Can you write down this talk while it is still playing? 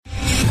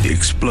The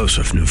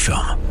explosive new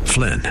film,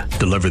 Flynn,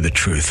 deliver the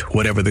truth,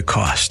 whatever the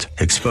cost,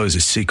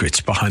 exposes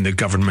secrets behind the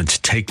government's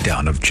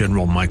takedown of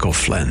General Michael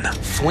Flynn.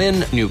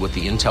 Flynn knew what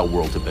the intel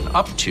world had been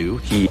up to.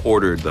 He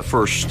ordered the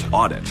first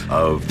audit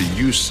of the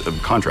use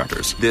of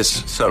contractors.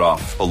 This set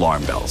off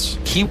alarm bells.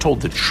 He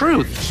told the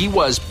truth. He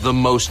was the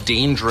most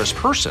dangerous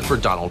person for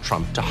Donald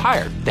Trump to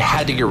hire. They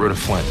had to get rid of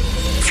Flynn.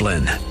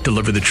 Flynn,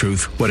 deliver the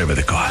truth, whatever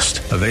the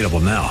cost. Available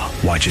now.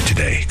 Watch it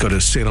today. Go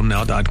to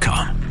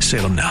salemnow.com.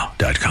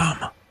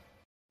 salemnow.com.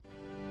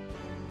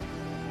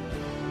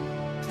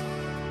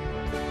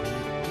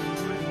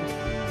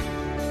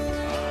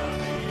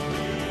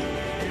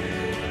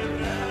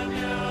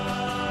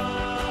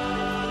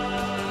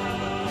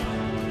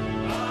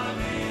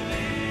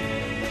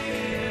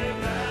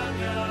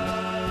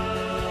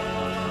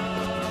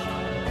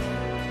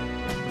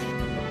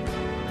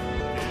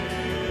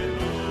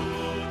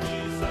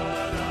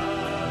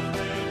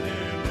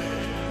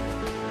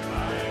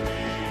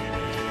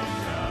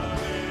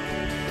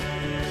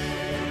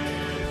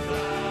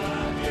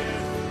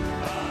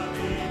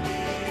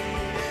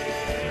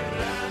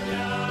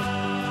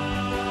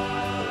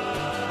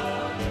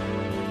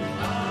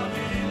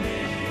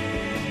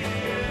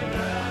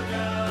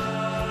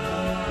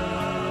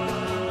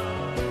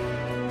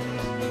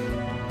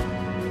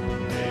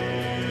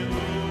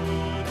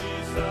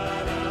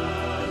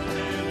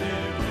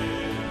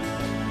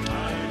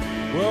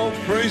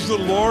 Praise the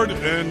Lord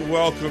and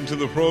welcome to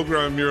the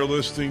program. You're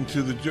listening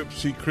to the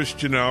Gypsy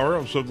Christian Hour.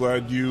 I'm so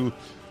glad you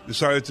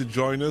decided to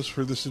join us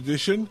for this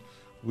edition.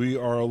 We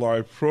are a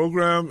live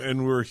program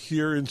and we're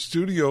here in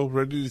studio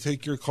ready to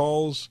take your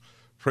calls,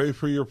 pray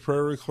for your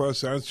prayer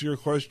requests, answer your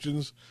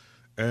questions,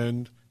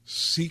 and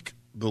seek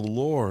the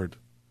Lord.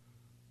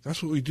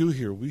 That's what we do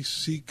here. We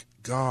seek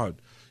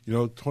God. You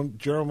know,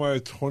 Jeremiah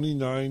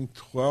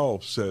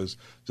 29:12 says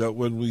that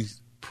when we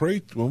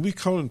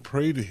come and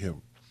pray to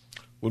Him,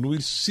 when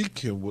we seek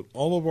Him with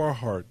all of our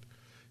heart,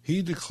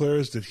 He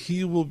declares that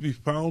He will be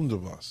found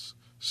of us,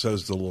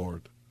 says the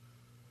Lord.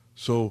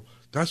 So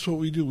that's what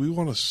we do. We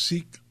want to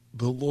seek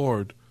the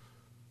Lord,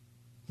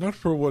 not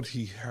for what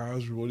He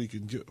has or what He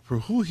can give, for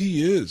who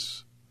He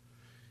is.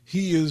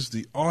 He is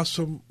the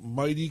awesome,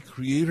 mighty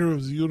Creator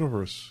of the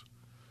universe,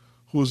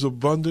 who is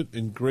abundant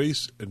in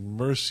grace and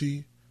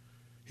mercy.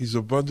 He's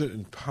abundant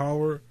in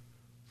power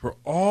for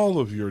all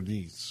of your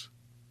needs.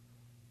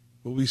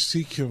 But we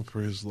seek Him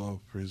for His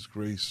love, for His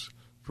grace,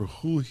 for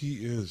who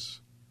He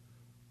is.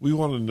 We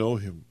want to know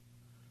Him.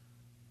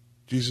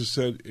 Jesus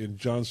said in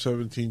John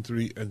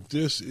 17:3, and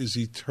this is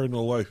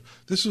eternal life.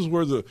 This is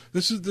where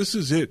this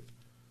is it.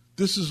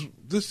 This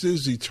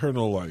is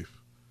eternal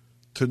life.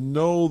 To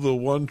know the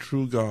one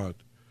true God.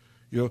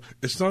 You know,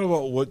 it's not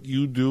about what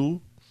you do.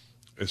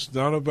 It's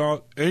not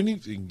about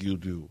anything you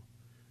do.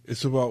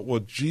 It's about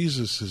what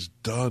Jesus has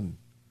done,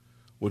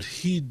 what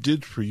He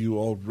did for you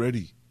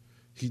already.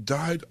 He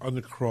died on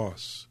the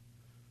cross.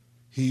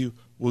 He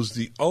was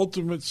the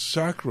ultimate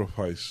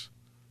sacrifice,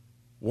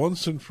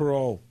 once and for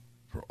all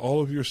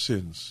of your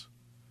sins,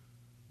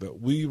 that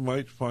we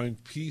might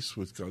find peace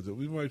with God, that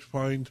we might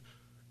find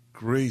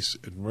grace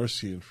and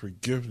mercy and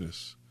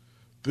forgiveness.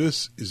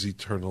 This is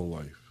eternal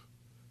life,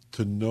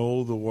 to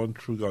know the one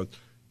true God,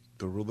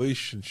 the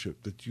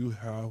relationship that you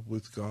have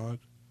with God.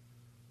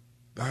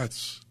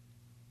 That's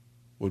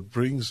what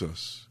brings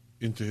us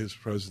into His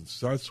presence.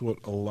 That's what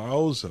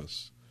allows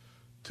us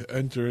to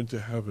enter into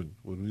heaven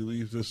when we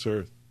leave this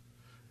earth.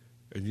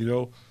 And you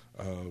know,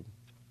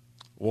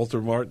 Walter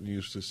Martin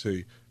used to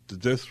say, the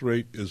death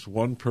rate is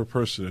one per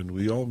person, and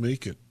we all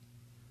make it.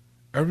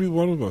 Every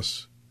one of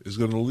us is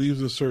going to leave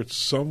this earth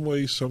some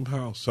way,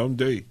 somehow,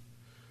 someday,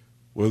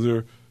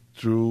 whether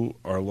through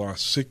our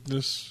last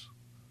sickness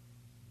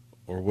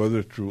or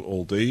whether through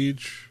old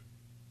age.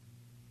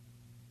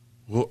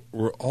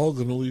 We're all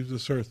going to leave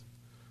this earth.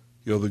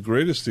 You know, the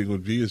greatest thing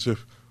would be as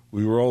if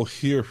we were all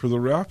here for the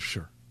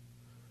rapture.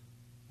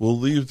 We'll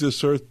leave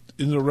this earth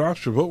in the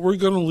rapture, but we're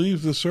going to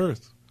leave this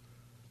earth.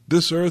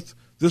 This earth,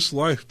 this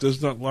life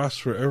does not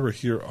last forever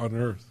here on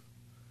earth.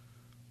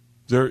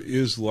 There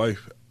is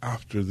life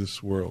after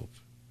this world.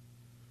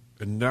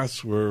 And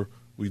that's where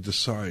we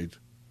decide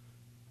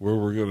where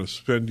we're going to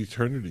spend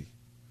eternity.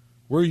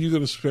 Where are you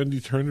going to spend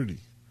eternity?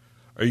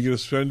 Are you going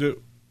to spend it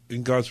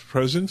in God's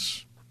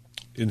presence,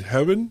 in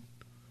heaven?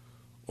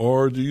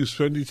 Or do you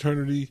spend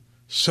eternity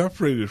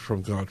separated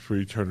from God for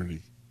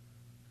eternity,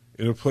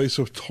 in a place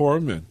of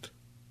torment?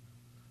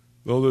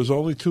 Though there's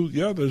only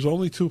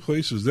two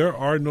places.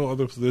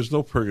 There's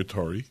no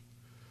purgatory.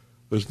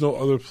 There's no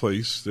other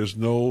place. There's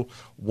no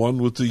one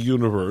with the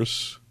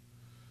universe.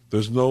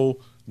 There's no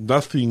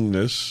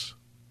nothingness,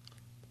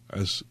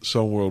 as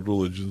some world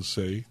religions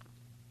say.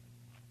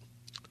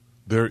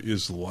 There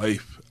is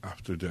life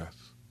after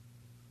death.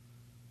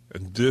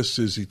 And this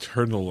is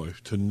eternal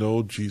life, to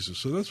know Jesus.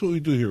 So that's what we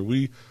do here.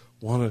 We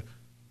want to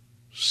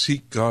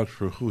seek God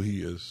for who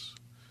He is.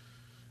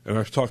 And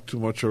I've talked too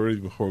much already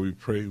before we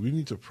pray. We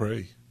need to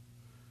pray.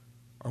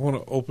 I want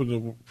to open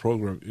the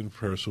program in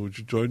prayer. So would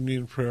you join me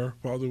in prayer?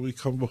 Father, we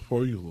come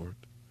before you, Lord,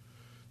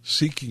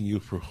 seeking you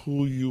for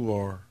who you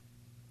are.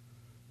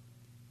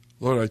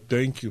 Lord, I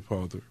thank you,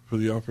 Father, for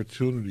the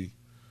opportunity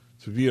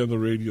to be on the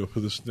radio for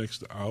this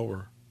next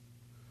hour,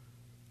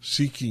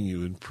 seeking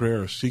you in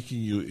prayer,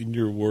 seeking you in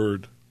your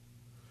word.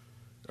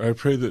 I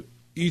pray that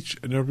each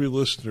and every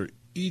listener,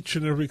 each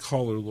and every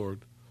caller,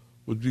 Lord,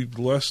 would be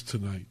blessed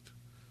tonight,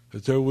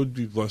 that there would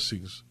be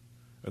blessings,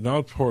 an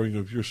outpouring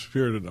of your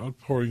Spirit, an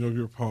outpouring of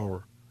your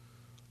power.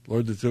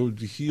 Lord, that there would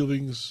be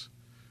healings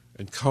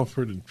and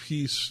comfort and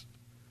peace,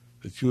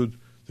 that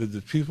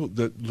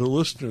the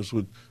listeners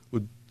would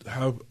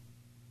have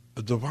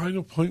a divine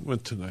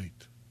appointment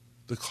tonight.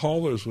 The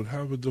callers would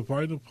have a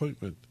divine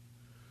appointment,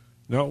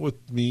 not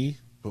with me,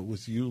 but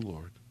with you,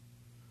 Lord.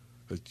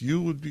 That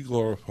you would be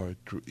glorified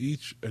through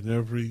each and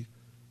every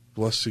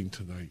blessing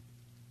tonight,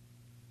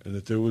 and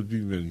that there would be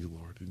many,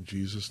 Lord. In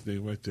Jesus'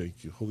 name I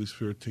thank you. Holy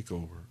Spirit, take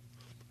over.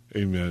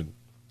 Amen.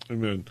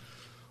 Amen.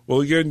 Well,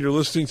 again, you're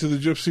listening to the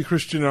Gypsy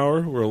Christian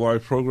Hour. We're a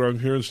live program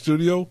here in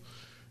studio,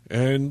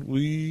 and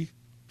we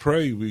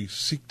pray, we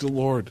seek the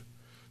Lord.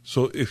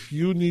 So if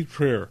you need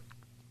prayer,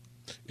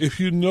 if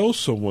you know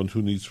someone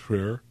who needs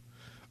prayer,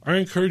 I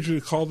encourage you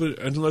to call them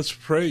and let's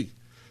pray.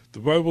 The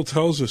Bible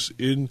tells us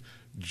in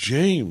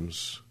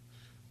James,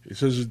 it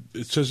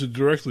says it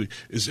directly,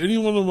 is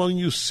anyone among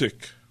you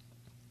sick?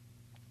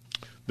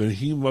 Then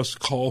he must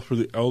call for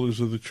the elders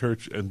of the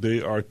church, and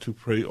they are to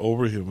pray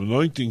over him,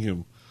 anointing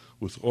him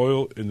with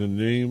oil in the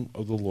name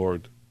of the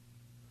Lord.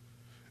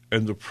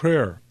 And the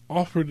prayer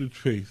offered in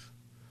faith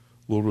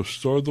will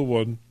restore the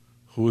one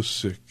who is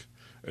sick,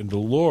 and the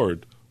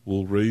Lord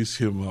will raise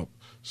him up.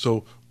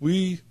 So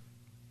we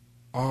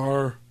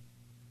are,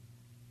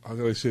 how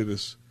can I say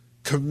this,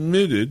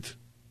 committed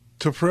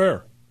to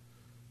prayer.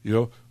 You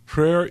know,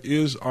 prayer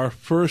is our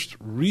first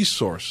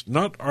resource,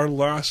 not our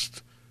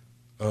last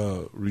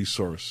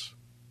resource.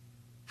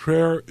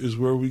 Prayer is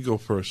where we go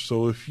first.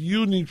 So if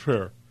you need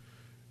prayer,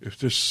 if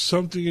there's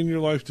something in your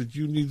life that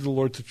you need the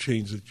Lord to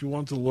change, that you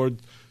want the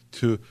Lord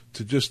to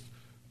just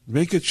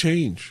make a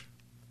change,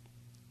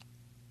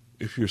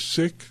 if you're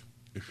sick,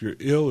 if you're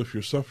ill, if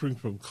you're suffering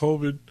from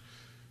COVID,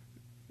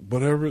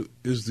 whatever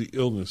is the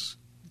illness,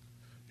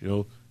 you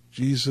know,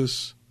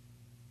 Jesus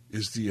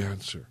is the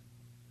answer.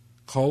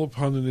 Call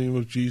upon the name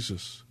of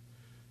Jesus.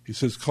 He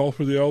says, call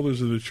for the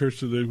elders of the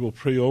church that they will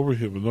pray over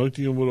him,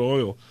 anointing him with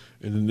oil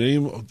in the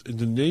name of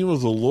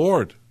the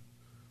Lord.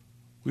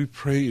 We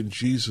pray in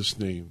Jesus'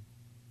 name.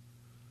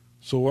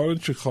 So why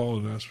don't you call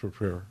and ask for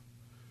prayer?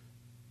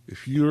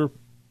 If you're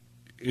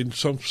in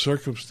some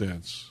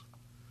circumstance,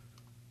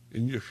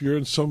 and if you're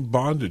in some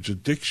bondage,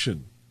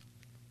 addiction,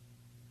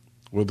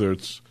 whether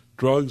it's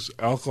drugs,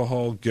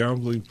 alcohol,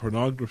 gambling,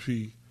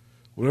 pornography,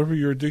 whatever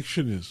your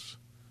addiction is,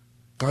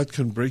 God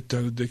can break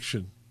that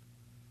addiction.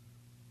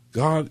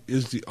 God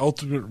is the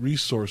ultimate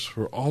resource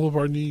for all of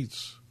our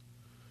needs.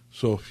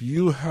 So if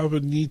you have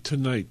a need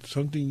tonight,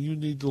 something you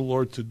need the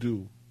Lord to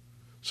do,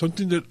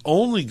 something that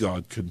only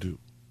God can do,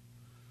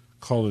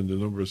 call in. The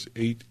number is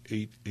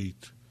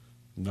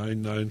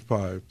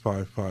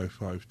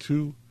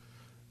 888-995-5552,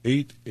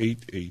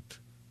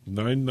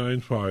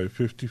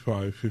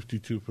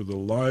 888-995-5552 for the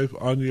live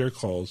on-the-air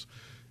calls.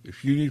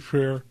 If you need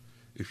prayer,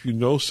 if you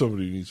know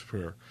somebody needs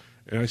prayer,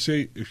 and I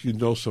say if you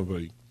know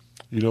somebody,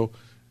 you know,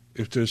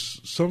 if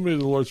there's somebody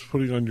the Lord's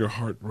putting on your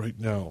heart right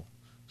now,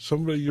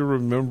 somebody you're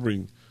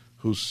remembering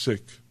who's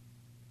sick,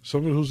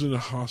 someone who's in a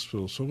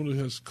hospital, someone who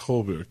has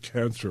COVID or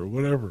cancer or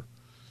whatever,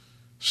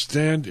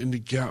 stand in the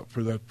gap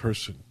for that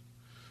person.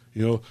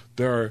 You know,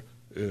 there are,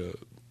 the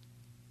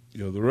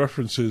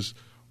references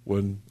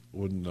when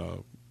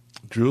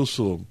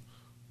Jerusalem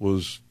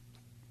was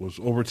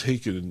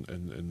overtaken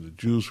and the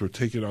Jews were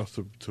taken out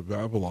to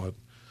Babylon.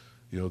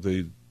 You know,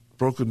 they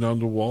broken down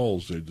the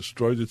walls, they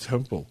destroyed the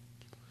temple,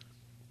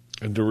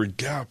 and there were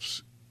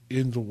gaps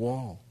in the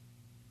wall.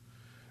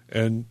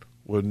 And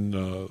when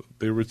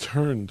they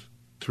returned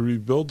to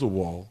rebuild the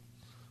wall,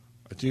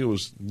 I think it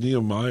was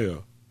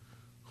Nehemiah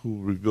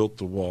who rebuilt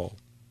the wall.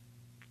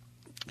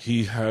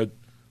 He had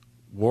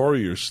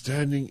warriors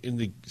standing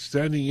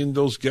in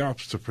those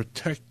gaps to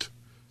protect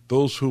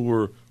those who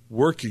were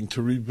working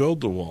to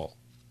rebuild the wall.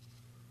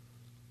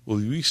 Well,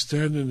 we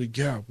stand in the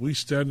gap. We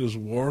stand as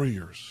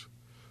warriors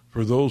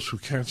for those who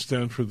can't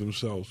stand for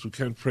themselves, who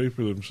can't pray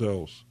for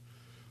themselves.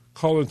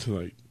 Call in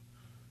tonight.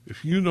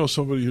 If you know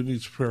somebody who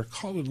needs prayer,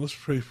 call in. Let's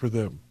pray for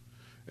them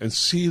and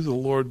see the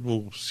Lord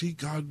move, see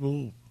God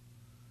move.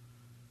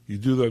 You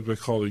do that by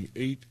calling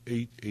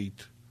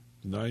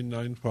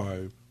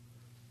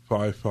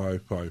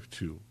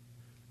 888-995-5552,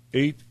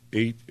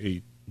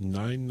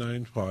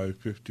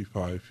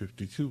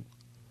 888-995-5552.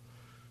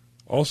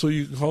 Also,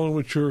 you can call in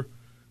with your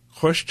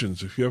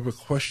questions. If you have a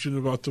question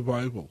about the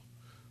Bible,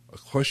 a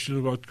question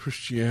about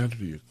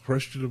Christianity, a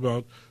question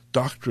about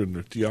doctrine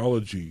or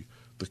theology,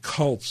 the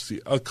cults,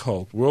 the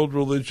occult, world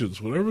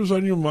religions, whatever's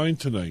on your mind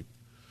tonight,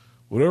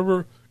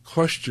 whatever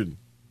question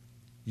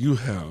you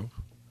have,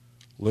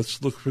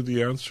 let's look for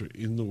the answer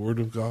in the Word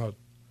of God.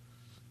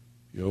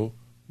 You know,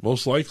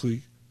 most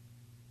likely,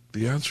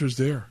 the answer is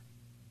there.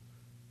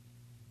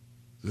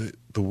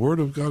 The Word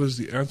of God is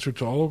the answer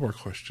to all of our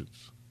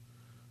questions.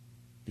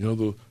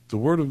 The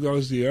Word of God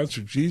is the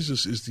answer.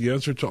 Jesus is the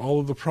answer to all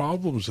of the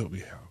problems that we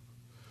have.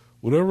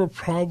 Whatever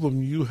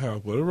problem you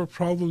have, whatever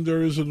problem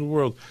there is in the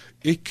world,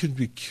 it can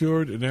be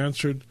cured and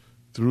answered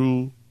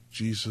through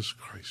Jesus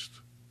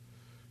Christ.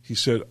 He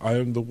said, I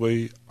am the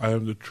way, I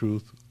am the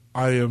truth,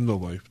 I am the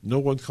life. No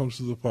one comes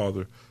to the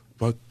Father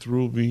but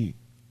through me.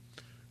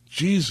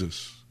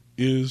 Jesus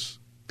is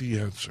the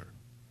answer.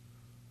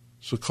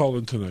 So call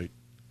in tonight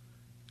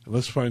and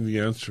let's find the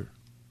answer.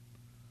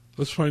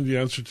 Let's find the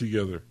answer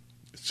together.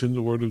 It's in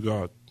the Word of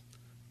God.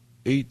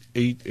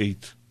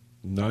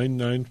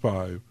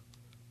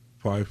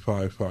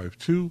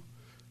 888-995-5552.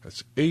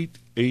 That's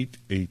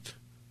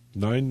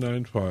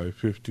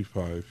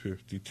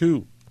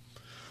 888-995-5552.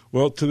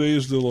 Well, today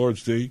is the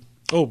Lord's Day.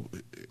 Oh,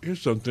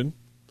 here's something.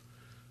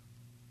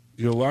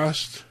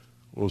 Last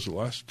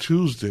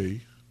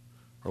Tuesday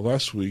or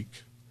last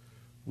week,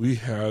 we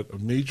had a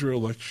major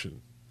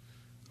election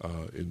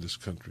in this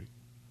country,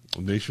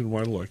 a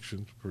nationwide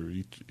election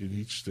in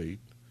each state.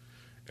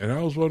 And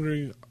I was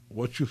wondering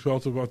what you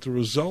felt about the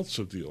results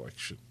of the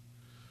election.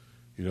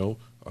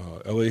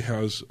 LA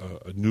has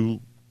a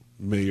new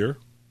mayor,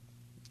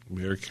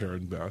 Mayor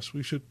Karen Bass.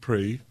 We should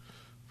pray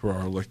for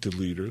our elected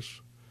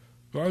leaders.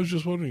 But I was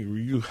just wondering, were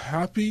you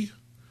happy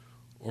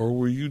or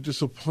were you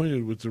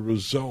disappointed with the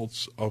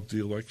results of the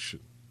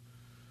election?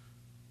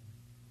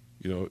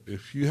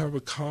 If you have a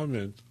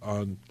comment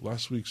on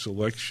last week's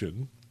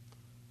election,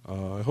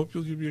 I hope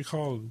you'll give me a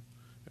call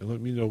and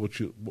let me know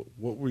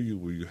what were you?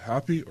 Were you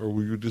happy or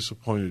were you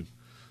disappointed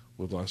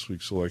with last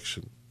week's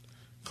election?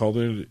 Call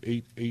in at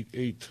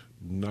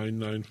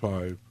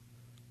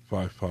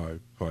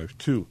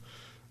 888-995-5552.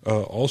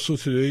 Also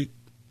today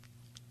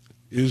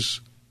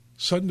is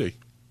Sunday,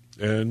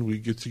 and we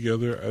get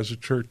together as a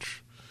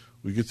church.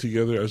 We get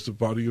together as the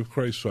body of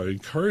Christ. So I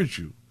encourage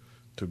you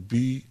to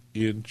be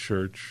in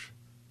church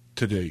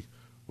today,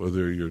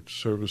 whether your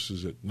service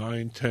is at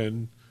 9,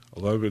 10,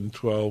 11,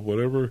 12,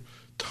 whatever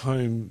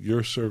time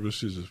your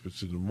service is, if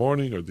it's in the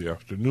morning or the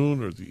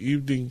afternoon or the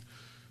evening,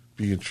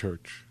 be in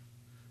church.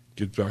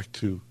 Get back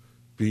to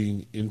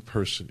being in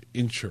person,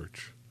 in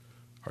church.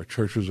 Our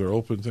churches are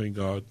open, thank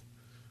God.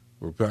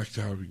 We're back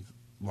to having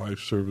live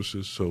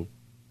services, so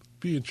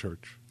be in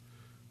church.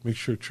 Make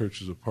sure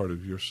church is a part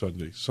of your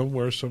Sunday.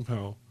 Somewhere,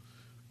 somehow,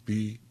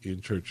 be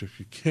in church. If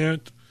you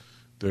can't,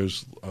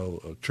 there's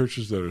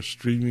churches that are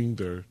streaming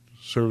their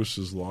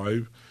services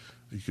live.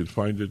 You can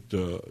find it.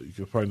 You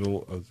can find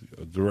a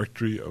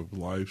directory of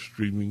live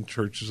streaming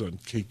churches on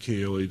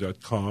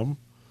kkla.com.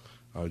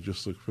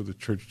 Just look for the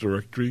church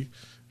directory,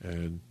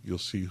 and you'll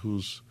see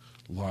who's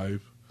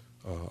live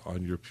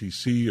on your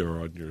PC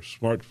or on your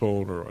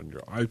smartphone or on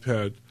your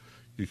iPad.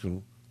 You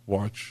can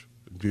watch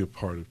and be a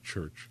part of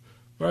church.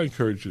 But I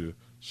encourage you to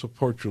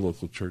support your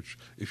local church.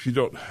 If you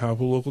don't have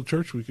a local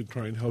church, we can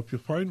try and help you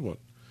find one.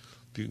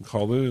 You can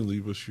call in and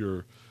leave us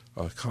your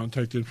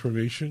contact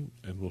information,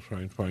 and we'll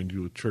try and find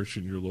you a church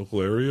in your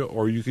local area.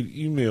 Or you can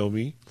email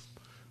me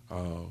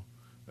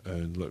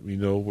and let me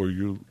know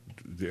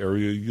the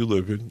area you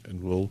live in,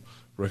 and we'll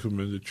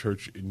recommend a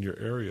church in your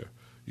area.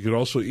 You can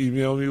also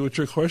email me with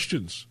your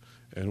questions,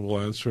 and we'll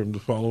answer them the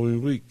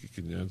following week. You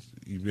can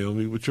email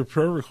me with your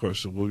prayer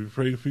requests, and we'll be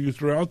praying for you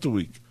throughout the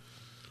week.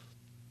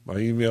 My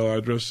email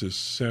address is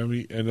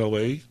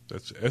SammyNLA,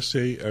 that's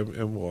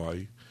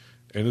SAMMY,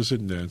 N as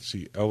in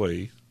Nancy,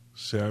 LA,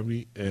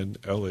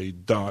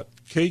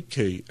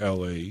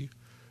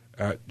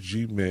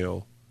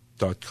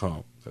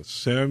 SammyNLA.kkla@gmail.com. That's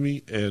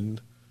Sammy N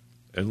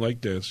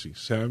like Nancy,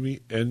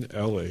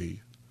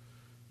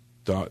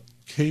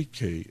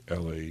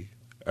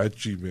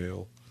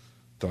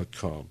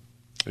 SammyNLA.kkla@gmail.com.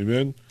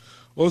 Amen.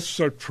 Well, let's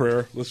start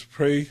prayer. Let's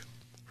pray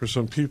for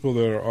some people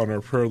that are on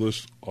our prayer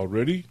list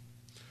already.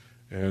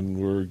 And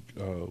we've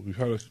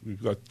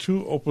got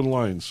 2 open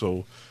lines,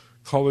 so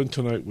call in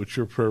tonight with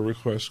your prayer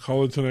requests.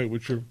 Call in tonight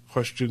with your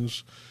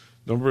questions.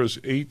 Number is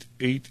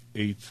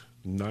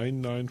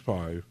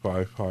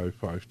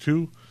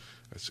 888-995-5552.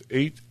 That's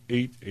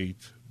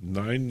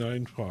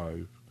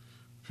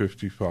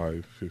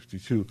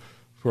 888-995-5552.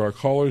 For our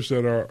callers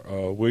that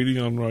are waiting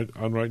on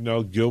right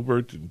now,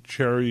 Gilbert and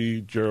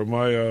Cherry,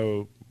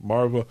 Jeremiah,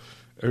 Marva,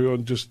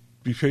 everyone just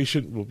be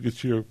patient. We'll get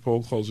to your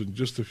phone calls in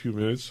just a few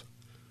minutes.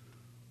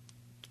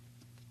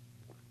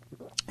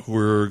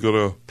 We're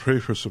going to pray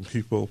for some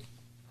people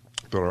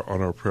that are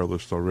on our prayer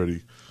list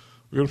already.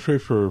 We're going to pray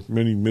for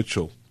Manny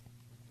Mitchell.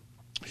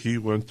 He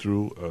went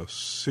through a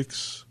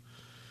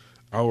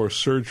 6-hour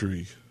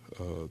surgery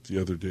the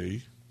other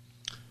day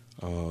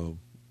for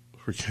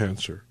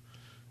cancer.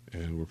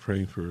 And we're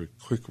praying for a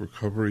quick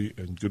recovery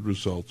and good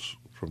results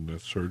from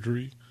that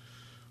surgery.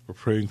 We're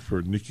praying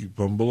for Nikki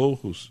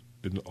Bumbalo, who's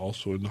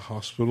also in the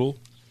hospital,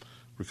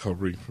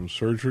 recovering from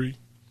surgery.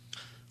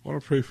 I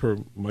want to pray for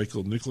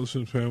Michael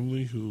Nicholson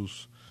family,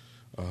 who's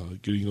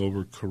getting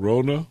over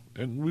corona.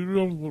 And we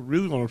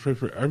really want to pray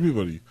for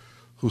everybody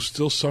who's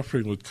still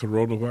suffering with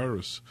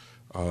coronavirus.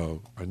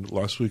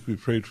 Last week we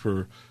prayed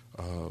for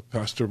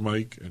Pastor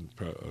Mike and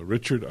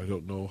Richard. I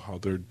don't know how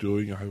they're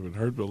doing. I haven't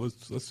heard, but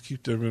let's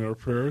keep them in our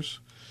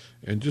prayers.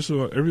 and just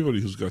about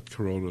everybody who's got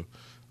corona.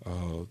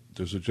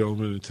 There's a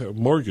gentleman in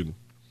Morgan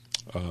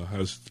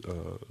has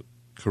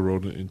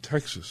corona in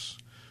Texas,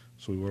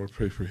 so we want to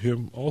pray for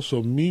him.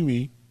 Also,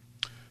 Mimi,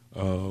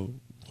 who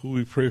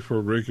we pray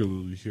for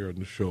regularly here on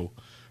the show,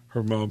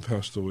 her mom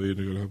passed away, and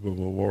they're going to have a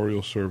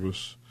memorial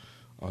service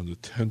on the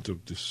 10th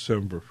of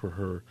December for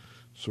her.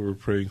 So we're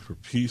praying for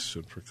peace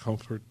and for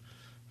comfort,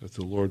 that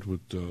the Lord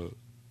would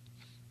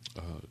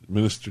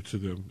minister to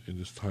them in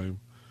this time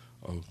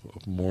of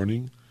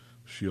mourning.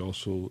 She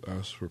also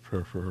asked for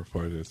prayer for her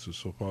finances.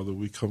 So, Father,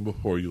 we come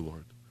before you,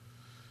 Lord,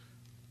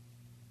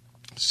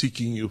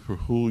 seeking you for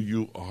who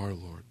you are,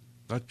 Lord,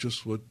 not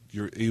just what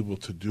you're able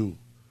to do,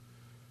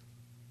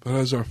 but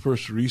as our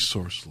first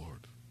resource,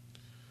 Lord.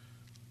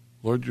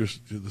 Lord,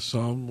 the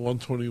Psalm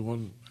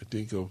 121, I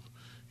think of,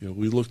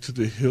 we look to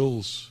the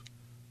hills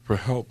for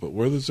help, but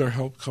where does our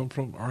help come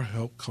from? Our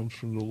help comes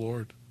from the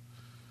Lord.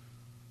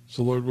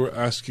 So, Lord, we're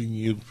asking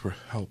you for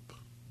help.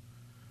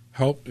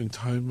 Help in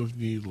time of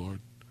need, Lord.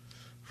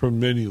 For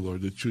many,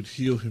 Lord, that you'd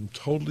heal him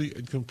totally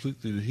and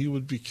completely, that he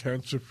would be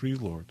cancer-free,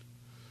 Lord.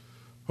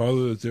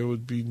 Father, that there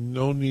would be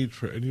no need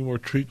for any more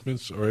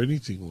treatments or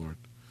anything, Lord.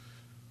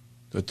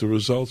 That the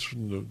results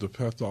from the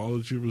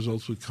pathology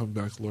results would come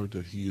back, Lord,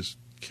 that he is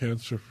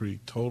cancer-free,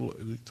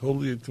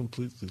 totally and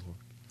completely, Lord.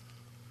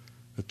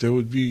 That there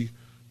would be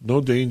no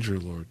danger,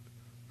 Lord,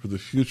 for the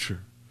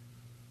future,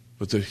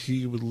 but that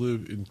he would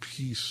live in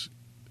peace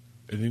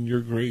and in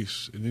your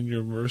grace and in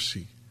your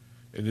mercy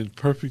and in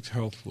perfect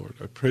health, Lord.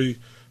 I pray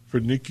for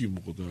Nicky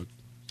Moldad,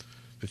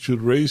 that you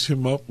would raise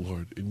him up,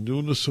 Lord, in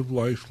newness of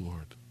life,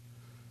 Lord,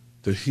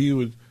 that he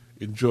would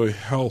enjoy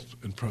health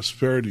and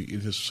prosperity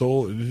in his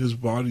soul and in his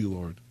body,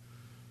 Lord.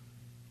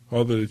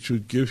 Father, that you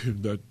would give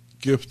him that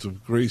gift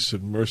of grace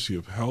and mercy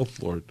of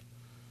health, Lord.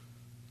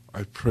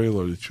 I pray,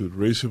 Lord, that you would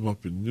raise him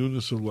up in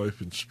newness of life,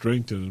 in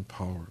strength and in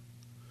power.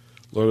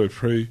 Lord, I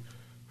pray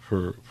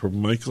for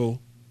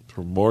Michael,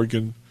 for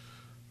Morgan,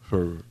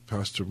 for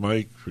Pastor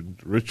Mike, for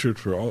Richard,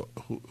 for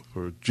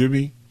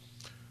Jimmy,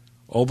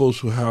 all those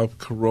who have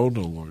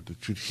corona, Lord,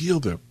 that you'd heal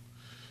them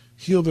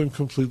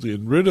completely,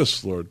 and rid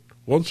us, Lord,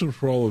 once and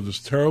for all of this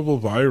terrible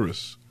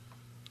virus.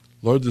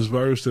 Lord, this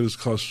virus that has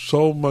caused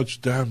so much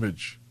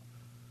damage.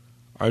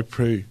 I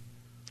pray,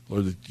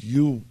 Lord, that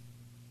you,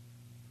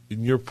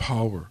 in your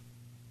power,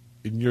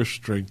 in your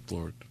strength,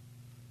 Lord,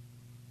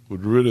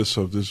 would rid us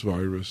of this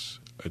virus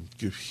and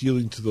give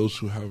healing to those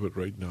who have it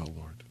right now,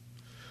 Lord.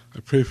 I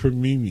pray for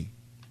Mimi,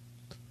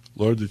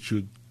 Lord, that you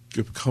would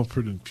give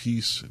comfort and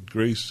peace and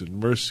grace and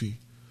mercy,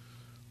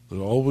 that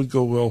all would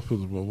go well for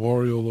the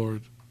memorial,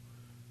 Lord.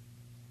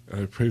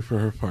 And I pray for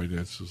her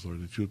finances,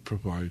 Lord, that you would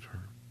provide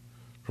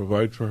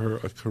for her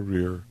a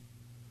career,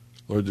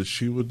 Lord, that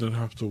she would not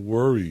have to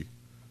worry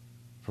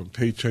from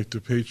paycheck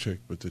to paycheck,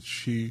 but that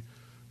she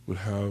would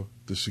have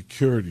the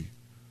security,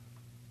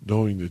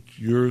 knowing that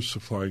you're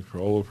supplying for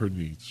all of her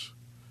needs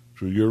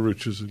through your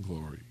riches and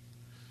glory.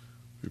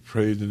 We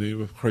pray in the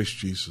name of Christ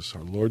Jesus,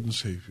 our Lord and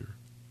Savior,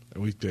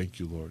 and we thank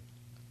you, Lord.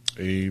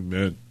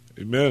 Amen.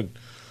 Amen.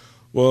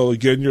 Well,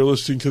 again, you're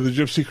listening to the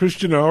Gypsy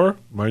Christian Hour.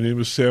 My name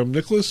is Sam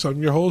Nicholas.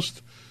 I'm your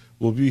host.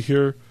 We'll be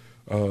here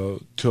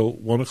till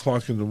 1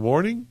 o'clock in the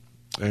morning,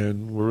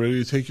 and we're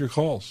ready to take your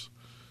calls.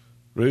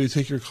 Ready to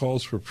take your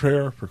calls for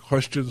prayer, for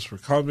questions, for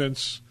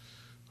comments,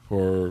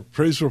 for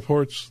praise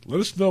reports. Let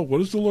us know, what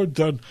has the Lord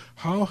done?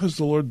 How has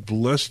the Lord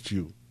blessed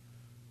you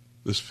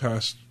this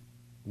past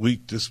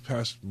week, this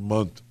past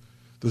month,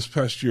 this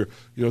past year?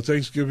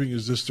 Thanksgiving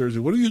is this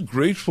Thursday. What are you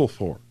grateful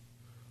for?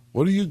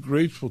 What are you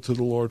grateful to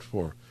the Lord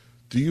for?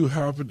 Do you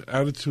have an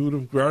attitude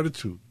of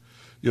gratitude?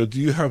 Do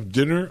you have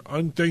dinner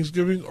on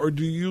Thanksgiving, or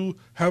do you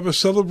have a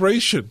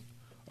celebration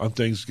on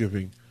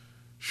Thanksgiving,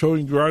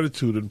 showing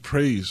gratitude and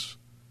praise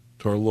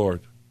to our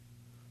Lord?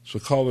 So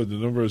call in. The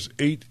number is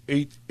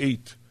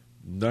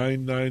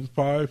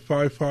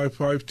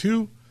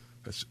 888-995-5552.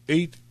 That's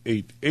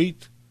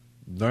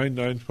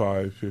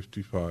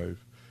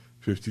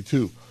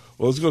 888-995-5552.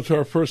 Well, let's go to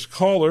our first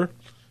caller,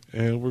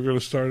 and we're going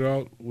to start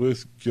out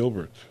with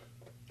Gilbert.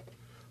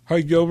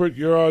 Hi, Gilbert.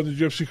 You're on the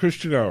Gypsy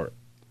Christian Hour.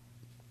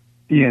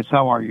 Yes,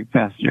 how are you,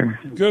 Pastor?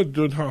 Good.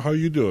 Doing. How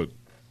you doing?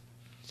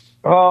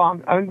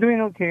 Oh, I'm doing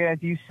okay.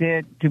 As you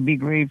said, to be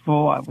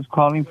grateful. I was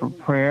calling for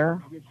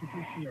prayer,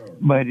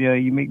 but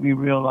you make me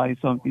realize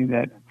something,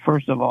 that,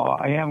 first of all,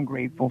 I am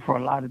grateful for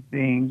a lot of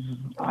things.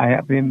 I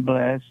have been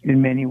blessed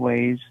in many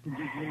ways.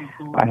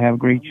 I have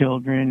great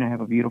children. I have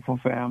a beautiful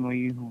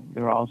family.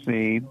 They're all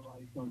saved.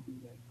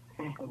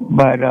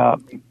 But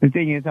the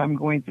thing is, I'm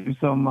going through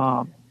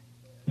some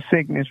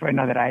sickness right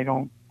now that I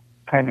don't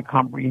kind of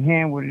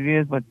comprehend what it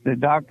is, but the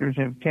doctors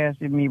have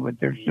tested me, but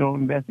they're still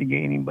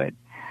investigating. But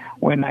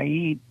when I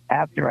eat,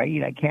 after I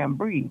eat, I can't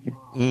breathe.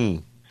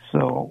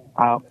 So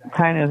I'm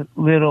kind of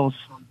little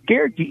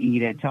scared to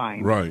eat at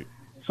times. Right.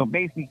 So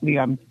basically,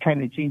 I'm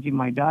kind of changing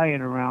my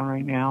diet around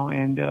right now,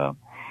 and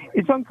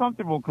it's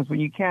uncomfortable because when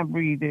you can't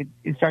breathe, it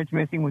starts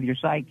messing with your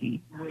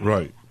psyche.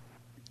 Right.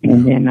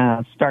 And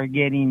then start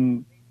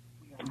getting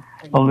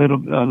a little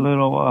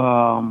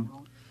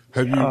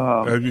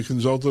Have you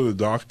consulted a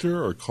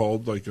doctor or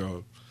called like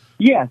a?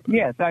 Yes,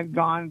 I've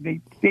gone.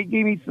 They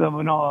gave me some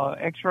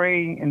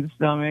X-ray in the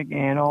stomach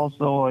and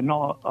also an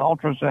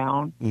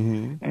ultrasound,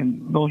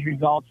 and those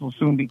results will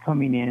soon be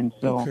coming in.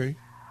 So Okay.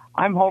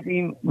 I'm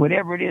hoping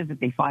whatever it is that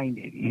they find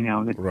it,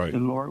 that Right. the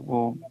Lord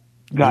will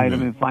guide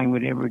them Amen. and find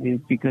whatever it is,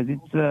 because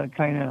it's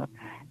kind of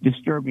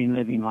disturbing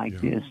living like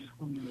this.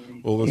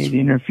 Well, It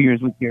interferes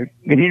with your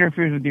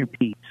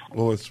peace.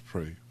 Well, let's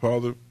pray.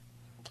 Father,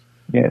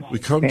 Yes, we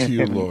come to you,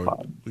 Heavenly Lord.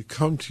 Father. We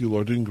come to you,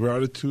 Lord, in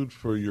gratitude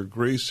for your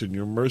grace and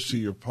your mercy,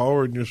 your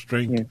power and your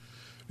strength, Yes.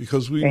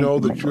 because we Thank know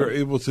you, that my you are Lord.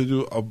 able to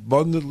do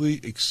abundantly,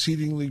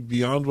 exceedingly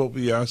beyond what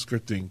we ask or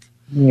think.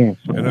 Yes,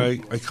 And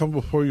Lord. I come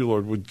before you,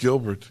 Lord, with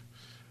Gilbert,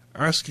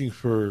 asking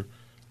for,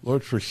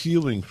 Lord, for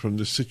healing from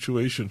this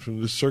situation, from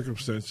this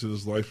circumstance in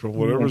his life, from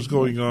whatever's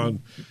going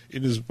on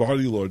in his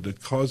body, Lord,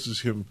 that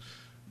causes him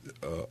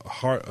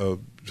for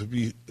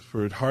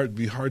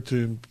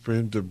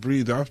him to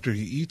breathe after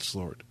he eats,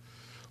 Lord.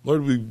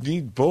 Lord, we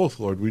need both,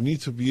 Lord. We need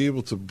to be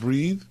able to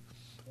breathe,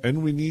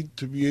 and we need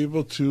to be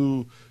able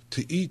to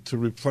eat, to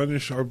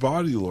replenish our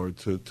body, Lord,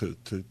 to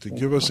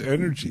give us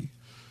energy.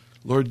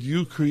 Lord,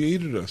 you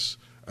created us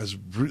as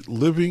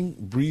living,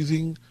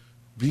 breathing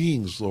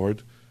beings,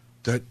 Lord,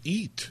 that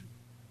eat.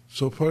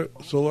 So,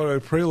 Lord, I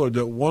pray, Lord,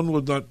 that one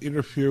would not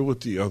interfere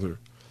with the other.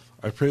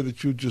 I pray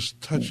that you just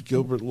touch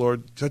Gilbert,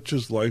 Lord, touch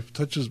his life,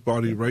 touch his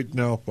body right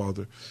now,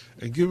 Father,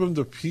 and give him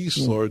the peace,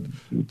 Lord,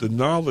 the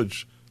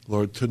knowledge,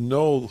 Lord, to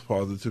know,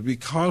 Father, to be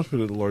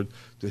confident, Lord,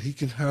 that he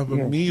can have a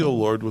meal,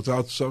 Lord,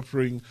 without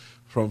suffering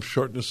from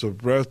shortness of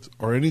breath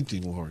or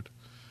anything, Lord.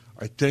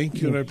 I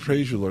thank you and I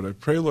praise you, Lord. I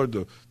pray, Lord,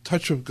 the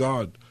touch of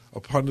God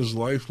upon his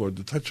life, Lord,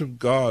 the touch of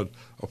God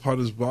upon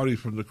his body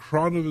from the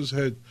crown of his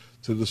head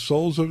to the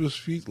soles of his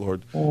feet,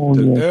 Lord,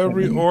 that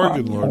every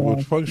organ, Lord,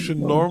 would function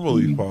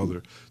normally,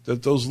 Father,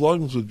 that those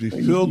lungs would be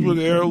filled with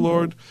air,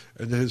 Lord,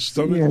 and that his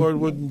stomach, Lord,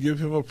 wouldn't give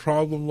him a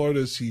problem, Lord,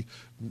 as he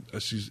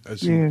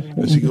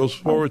goes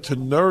forward to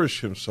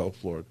nourish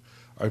himself, Lord.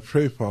 I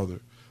pray, Father,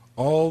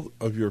 all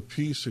of your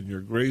peace and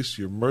your grace,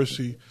 your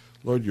mercy,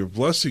 Lord, your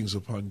blessings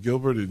upon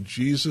Gilbert in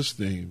Jesus'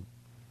 name.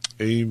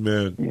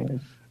 Amen. Yes.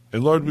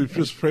 And Lord, we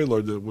just pray,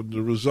 Lord, that when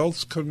the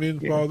results come in,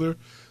 Father,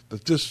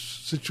 that this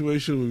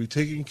situation will be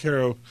taken care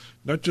of,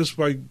 not just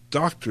by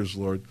doctors,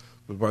 Lord,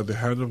 but by the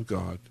hand of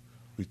God.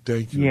 We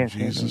thank you in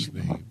Jesus'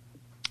 name.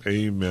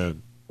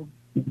 Amen.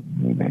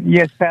 Amen.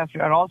 Yes,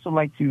 Pastor. I'd also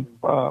like to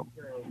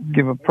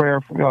give a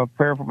prayer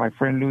for my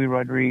friend Louis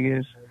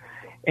Rodriguez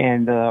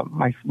and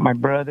my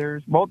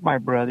brothers, both my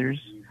brothers.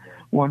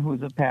 One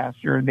who's a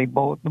pastor.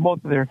 Both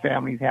of their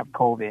families have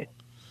COVID.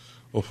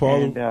 Well,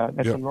 Father, and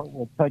that the Lord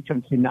will touch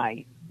them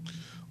tonight.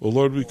 Well,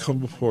 Lord, we come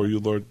before you,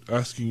 Lord,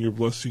 asking your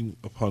blessing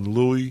upon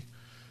Louis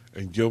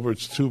and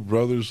Gilbert's two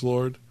brothers,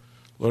 Lord.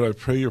 Lord, I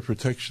pray your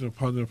protection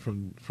upon them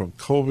from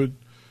COVID,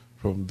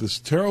 from this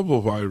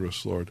terrible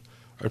virus, Lord.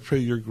 I pray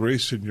your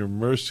grace and your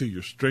mercy,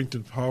 your strength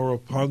and power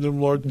upon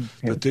them, Lord,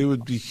 that they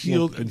would be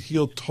healed and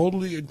healed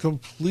totally and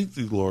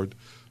completely, Lord.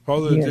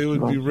 Father, that they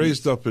would be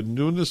raised up in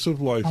newness of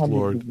life,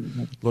 Lord.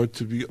 Lord,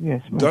 to be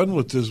done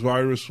with this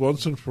virus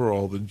once and for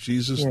all. In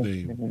Jesus'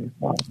 name,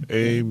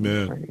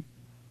 amen.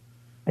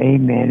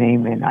 Amen,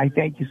 amen. I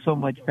thank you so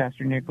much,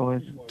 Pastor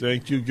Nicholas.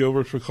 Thank you,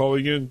 Gilbert, for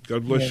calling in.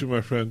 God bless you, my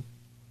friend.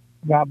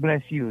 God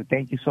bless you.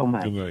 Thank you so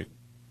much. Good night.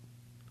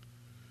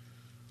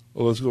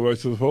 Well, let's go back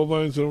to the phone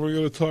lines, and we're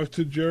going to talk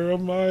to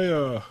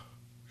Jeremiah.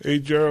 Hey,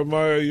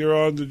 Jeremiah, you're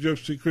on the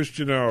Gypsy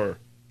Christian Hour.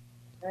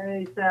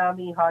 Hey,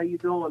 Sammy, how you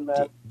doing,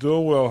 man?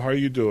 Doing well. How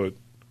you doing?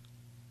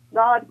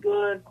 Not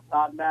good.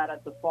 Not mad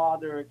at the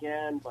Father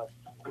again, but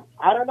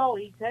I don't know.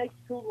 He takes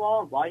too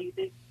long. Why do you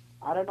think?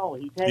 I don't know.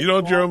 He takes. You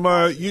know,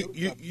 Jeremiah,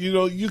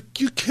 you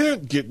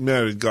can't get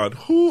mad at God.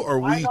 Who are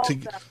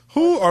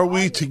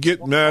we to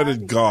get mad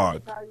at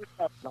God?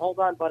 Hold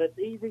on, but it's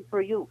easy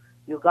for you.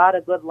 You got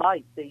a good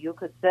life, so you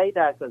could say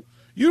that because.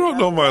 You don't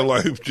know my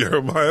life,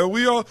 Jeremiah.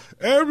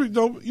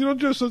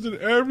 Just something.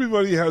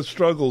 Everybody has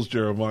struggles,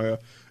 Jeremiah.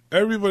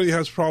 Everybody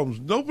has problems.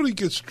 Nobody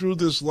gets through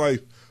this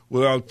life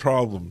without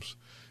problems,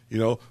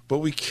 But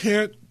we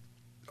can't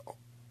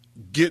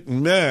get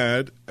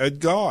mad at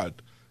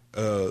God.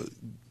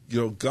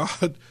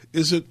 God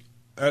isn't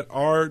at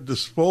our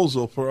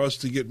disposal for us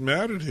to get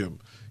mad at him.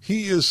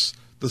 He is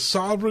the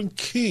sovereign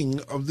king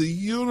of the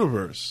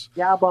universe.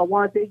 Yeah, but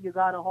one thing, you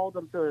got to hold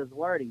him to his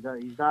word. He's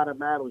not a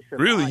man who should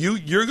Really,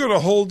 lie. you're going to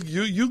hold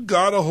you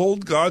got to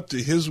hold God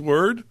to his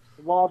word?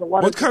 Well,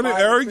 what kind of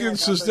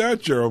arrogance is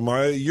that,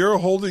 Jeremiah? You're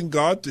holding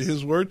God to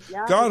his word?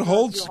 Yeah, God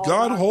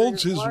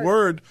holds his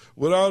word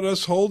without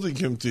us holding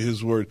him to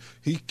his word.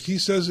 He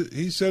said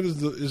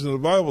in the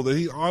Bible that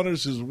he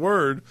honors his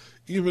word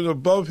even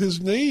above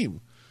his name.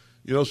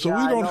 So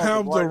we don't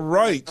have the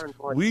right.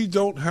 We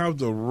don't have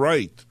the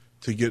right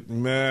to get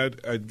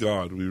mad at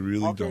God. We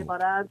really don't. Okay,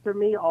 but answer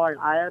me, or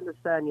I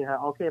understand you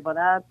have. Okay, but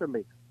answer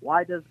me.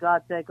 Why does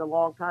God take a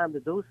long time to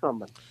do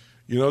something?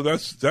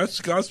 That's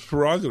God's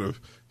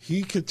prerogative.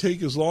 He can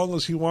take as long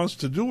as he wants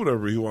to do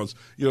whatever he wants.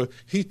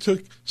 He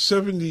took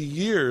 70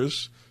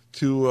 years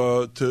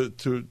to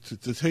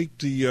take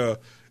the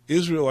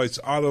Israelites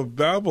out of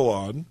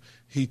Babylon.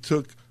 He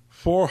took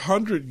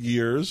 400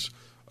 years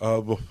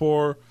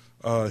before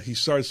he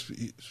starts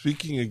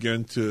speaking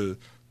again through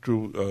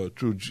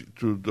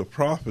the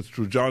prophets,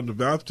 through John the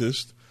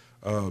Baptist,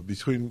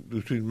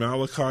 between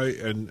Malachi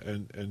and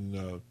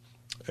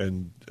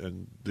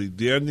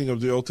the ending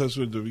of the Old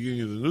Testament, the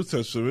beginning of the New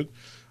Testament.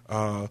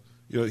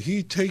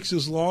 He takes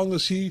as long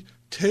as he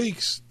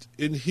takes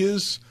in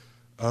his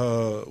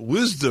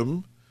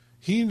wisdom.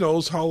 He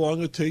knows how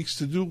long it takes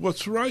to do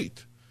what's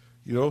right.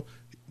 To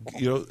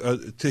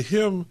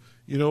him,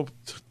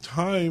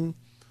 time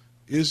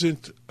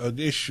isn't an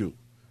issue.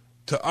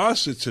 To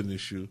us, it's an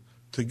issue.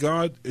 To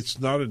God, it's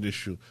not an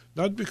issue.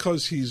 Not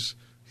because he's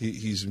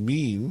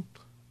mean,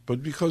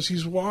 but because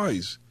he's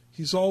wise.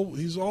 He's all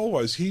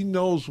wise. He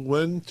knows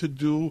when to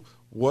do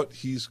what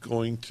he's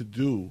going to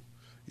do.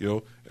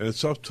 And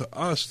it's up to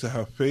us to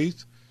have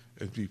faith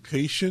and be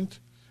patient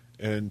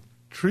and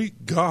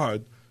treat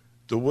God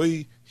the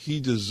way he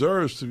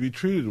deserves to be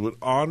treated, with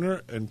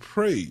honor and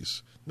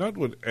praise, not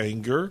with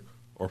anger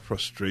or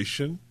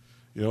frustration.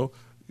 We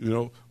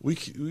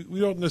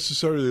don't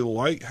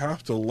necessarily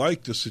have to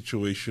like the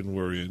situation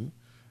we're in.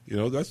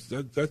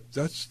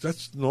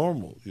 That's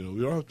normal. We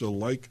don't have to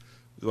like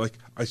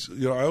I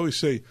always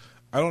say,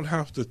 I don't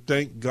have to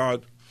thank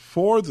God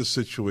for the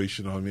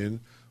situation I'm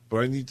in,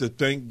 but I need to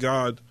thank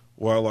God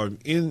while I'm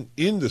in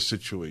the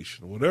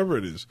situation, whatever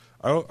it is.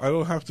 I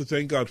don't have to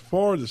thank God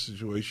for the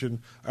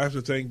situation. I have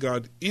to thank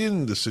God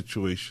in the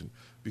situation,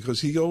 because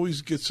he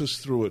always gets us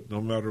through it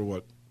no matter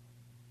what.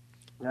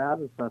 Yeah,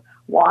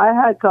 well, I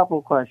had a couple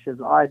of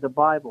questions. All right, the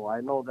Bible,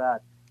 I know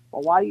that.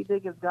 But why do you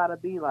think it's got to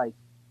be like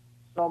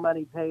so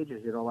many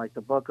pages, like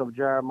the book of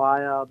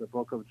Jeremiah, the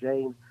book of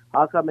James?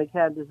 How come it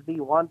can't just be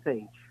one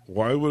page?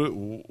 Why would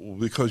it?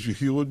 Because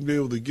he wouldn't be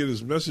able to get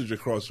his message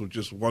across with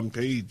just one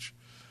page.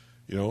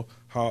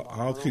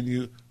 How could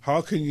you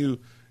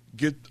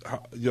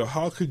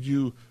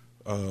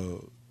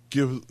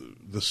give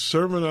the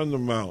Sermon on the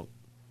Mount,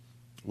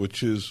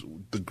 which is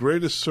the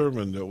greatest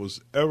sermon that was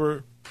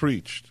ever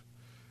preached?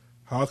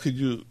 How could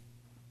you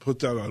put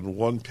that on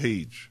one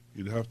page?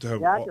 You'd have to have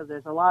because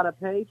there's a lot of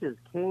pages.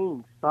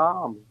 Kings,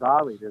 Psalms,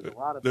 David. There's a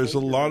lot of. There's a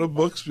lot of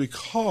books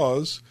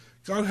because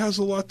God has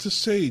a lot to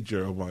say.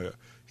 Jeremiah,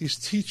 He's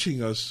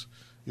teaching us,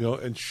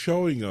 and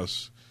showing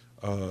us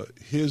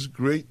His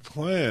great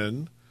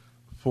plan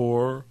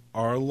for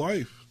our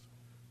life.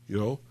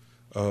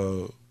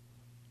 God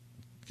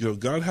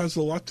has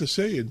a lot to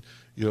say, and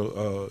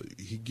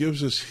He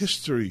gives us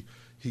history.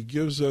 He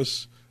gives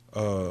us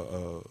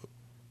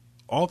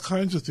all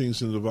kinds of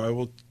things in the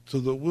Bible so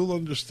that we'll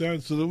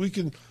understand, so that we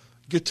can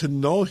get to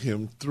know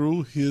Him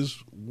through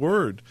His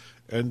Word.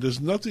 And there's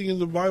nothing in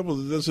the Bible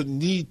that doesn't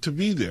need to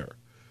be there.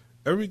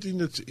 Everything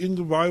that's in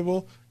the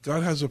Bible,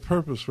 God has a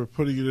purpose for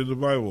putting it in the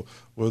Bible,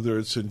 whether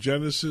it's in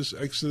Genesis,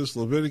 Exodus,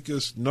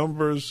 Leviticus,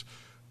 Numbers,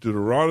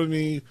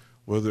 Deuteronomy,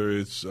 whether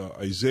it's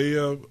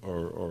Isaiah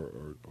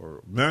or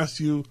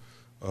Matthew,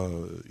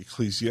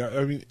 Ecclesiastes.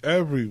 I mean,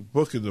 every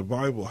book in the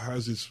Bible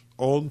has its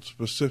own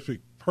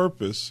specific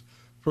purpose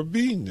for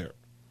being there.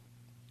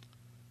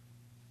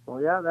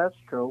 Well, yeah, that's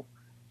true.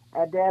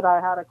 And then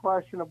I had a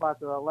question about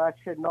the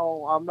election.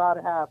 No, I'm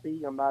not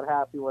happy. I'm not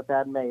happy with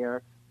that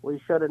mayor. We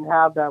shouldn't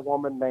have that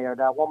woman mayor.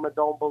 That woman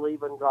don't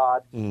believe in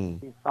God.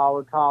 She's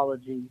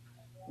Scientology.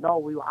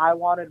 No, I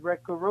wanted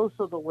Rick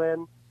Caruso to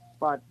win,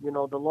 but,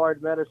 the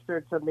Lord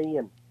ministered to me,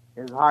 and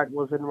his heart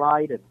wasn't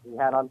right, and he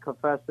had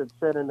unconfessed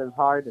sin in his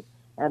heart.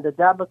 And the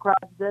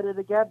Democrats did it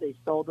again. They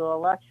stole the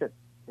election.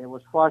 It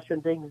was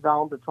flushing things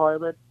down the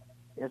toilet.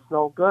 It's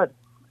no good.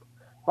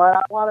 But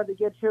I wanted to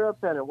get your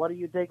opinion. What do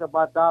you think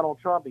about Donald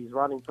Trump? He's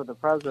running for the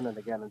president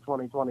again in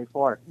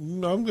 2024. I'm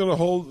going to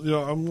hold.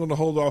 I'm going to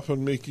hold off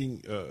on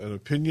making an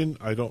opinion.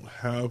 I don't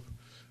have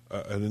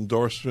an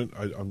endorsement.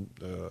 I'm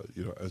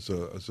as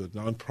a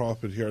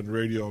nonprofit here on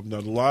radio, I'm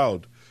not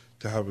allowed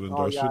to have an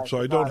endorsement.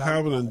 So I don't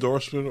have an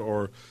endorsement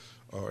or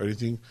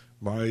anything.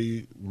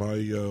 My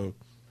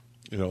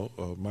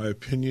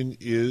opinion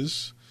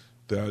is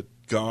that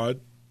God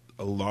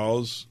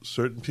allows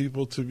certain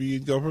people to be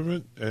in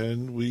government,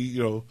 and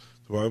the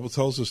Bible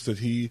tells us that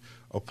He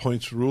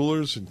appoints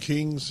rulers and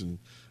kings and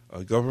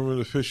government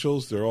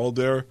officials. They're all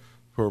there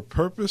for a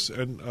purpose,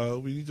 and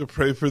we need to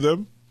pray for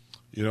them.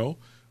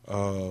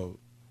 So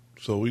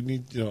we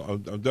need.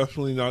 I'm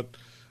definitely not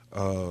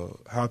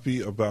happy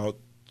about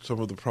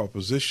some of the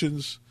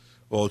propositions.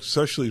 Well,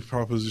 especially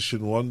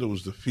Proposition 1 that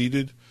was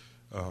defeated.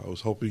 I was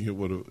hoping it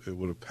would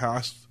have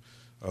passed.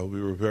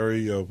 We were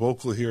very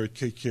vocal here at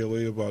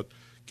KKLA about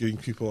getting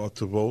people out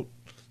to vote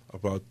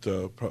about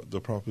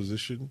the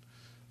proposition,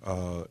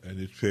 and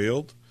it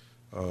failed.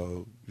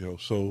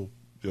 So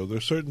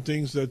there's certain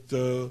things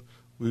that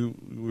we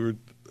were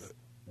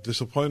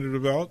disappointed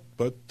about,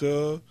 but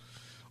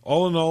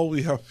all in all,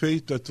 we have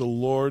faith that the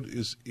Lord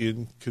is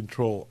in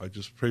control. I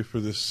just pray for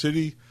this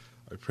city.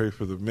 I pray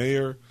for the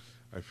mayor.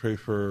 I pray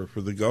for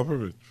the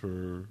government,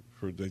 for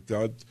that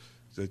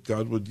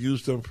God would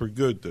use them for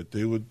good, that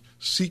they would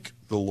seek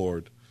the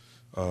Lord.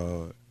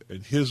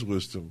 and His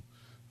wisdom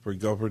for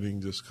governing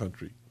this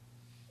country.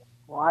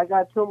 Well, I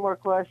got two more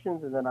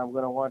questions, and then I'm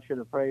going to want you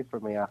to pray for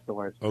me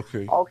afterwards.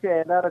 Okay.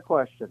 Okay, another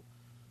question.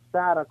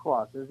 Santa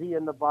Claus, is he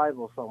in the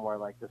Bible somewhere?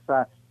 Like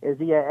is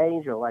he an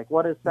angel? Like,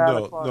 what is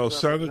Santa Claus? No,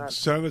 represent?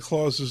 Santa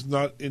Claus is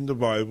not in the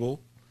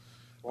Bible.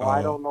 Well,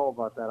 I don't know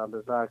about that. I'm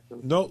just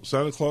asking. No,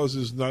 Santa Claus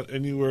is not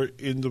anywhere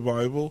in the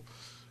Bible.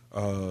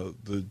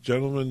 The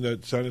gentleman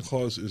that Santa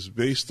Claus is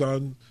based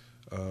on,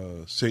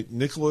 St.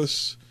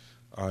 Nicholas,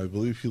 I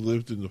believe he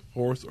lived in the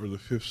 4th or the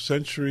 5th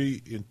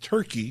century in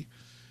Turkey.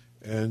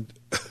 And,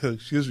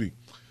 excuse me,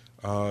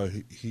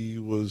 he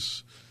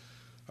was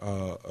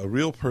a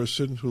real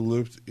person who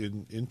lived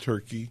in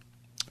Turkey,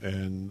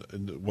 and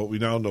what we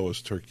now know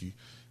as Turkey.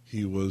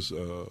 He was,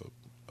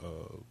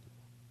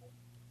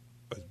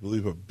 I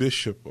believe, a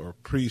bishop or a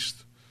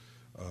priest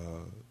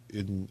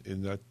in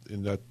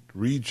that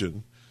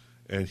region,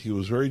 and he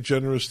was very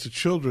generous to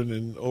children.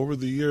 And over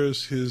the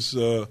years, his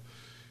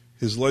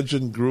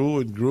legend grew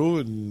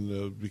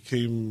and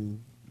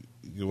became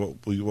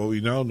what we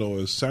now know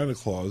as Santa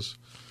Claus.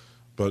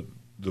 But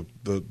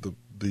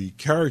the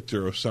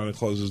character of Santa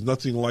Claus is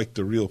nothing like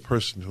the real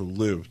person who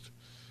lived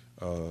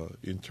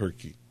in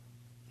Turkey,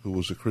 who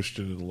was a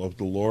Christian and loved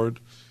the Lord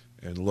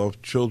and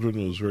loved children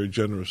and was very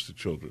generous to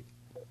children.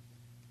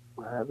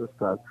 I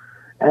understand.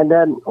 And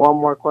then one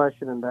more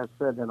question, and that's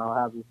it, and I'll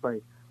have you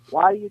pray.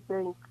 Why do you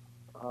think,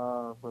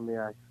 let me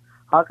ask,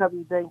 how come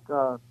you think,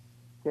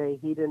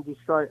 he didn't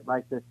destroy,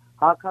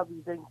 how come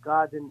you think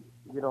God didn't,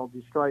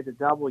 destroy the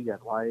devil yet?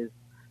 Why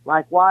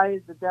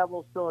is the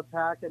devil still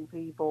attacking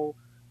people?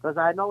 Because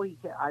I know he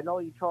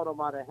thrown him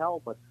out of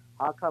hell, but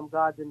how come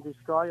God didn't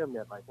destroy him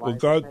yet?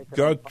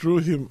 God drew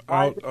him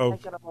out of.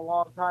 Taking him a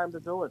long time to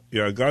do it.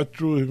 Yeah, God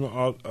drew him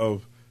out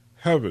of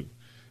heaven,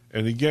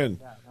 and again,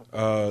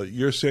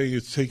 you're saying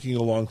it's taking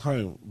a long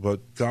time,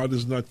 but God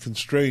is not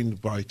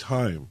constrained by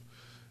time.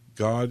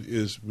 God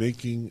is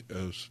making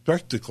a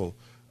spectacle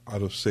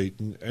out of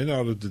Satan and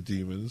out of the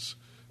demons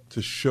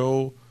to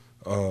show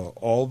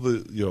all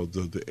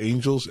the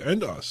angels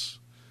and us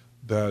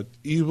that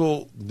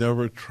evil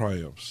never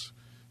triumphs.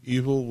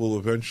 Evil will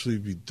eventually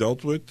be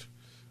dealt with,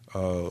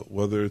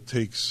 whether it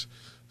takes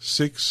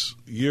 6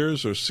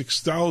 years or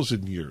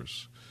 6,000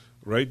 years.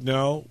 Right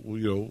now,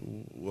 we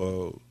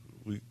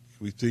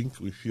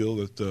feel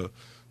that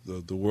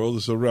the world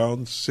is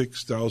around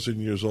 6,000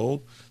 years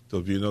old.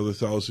 There'll be another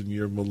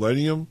 1,000-year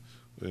millennium,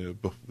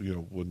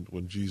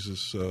 when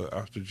Jesus,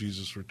 after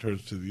Jesus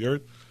returns to the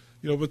earth.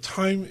 But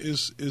time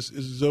is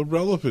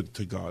irrelevant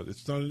to God.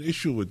 It's not an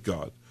issue with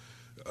God.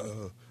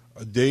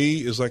 A day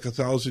is like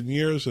 1,000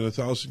 years, and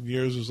 1,000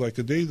 years is like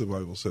a day, the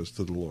Bible says,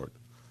 to the Lord.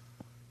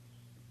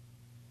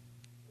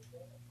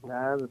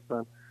 I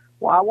understand.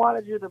 Well, I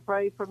wanted you to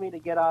pray for me to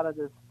get out of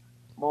this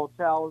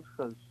motel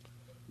because,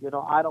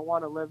 I don't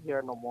want to live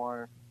here no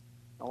more.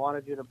 I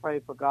wanted you to pray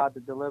for God to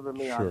deliver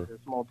me out of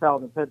this motel,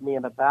 to put me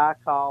in a back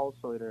house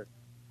or either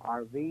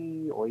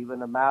RV or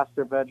even a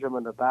master bedroom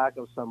in the back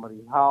of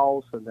somebody's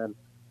house, and then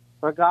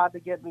for God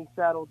to get me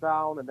settled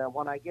down. And then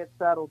when I get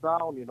settled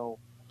down,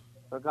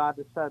 for God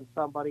to send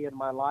somebody in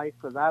my life,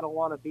 because I don't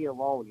want to be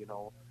alone,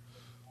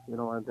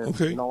 and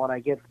then, when I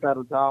get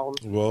settled down.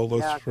 Well,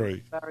 let's pray.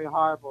 It's very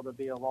horrible to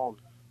be alone.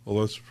 Well,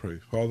 let's pray.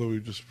 Father, we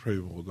just pray,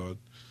 Lord God.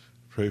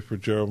 Pray for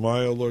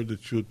Jeremiah, Lord,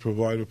 that you would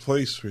provide a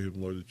place for him,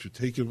 Lord, that you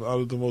take him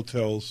out of the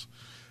motels,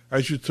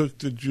 as you took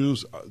the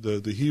Jews,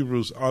 the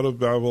Hebrews out of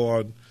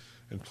Babylon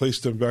and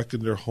placed them back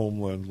in their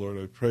homeland, Lord.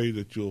 I pray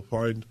that you'll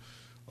find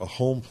a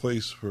home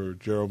place for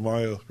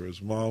Jeremiah, for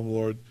his mom,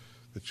 Lord,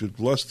 that you'd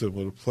bless them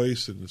with a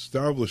place and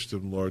establish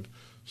them, Lord,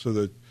 so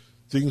that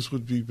things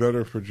would be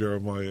better for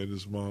Jeremiah and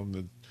his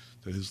mom,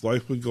 that his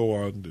life would go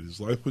on, that his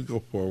life would go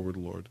forward,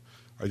 Lord.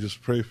 I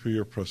just pray for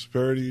your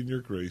prosperity and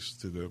your grace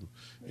to them.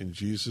 In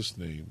Jesus'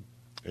 name,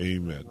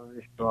 amen.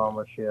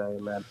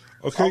 Amen.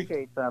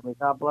 Okay, Sammy.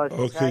 God bless you.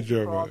 Okay, Thank you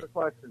Jeremiah. for all the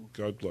questions.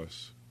 God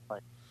bless. Bye.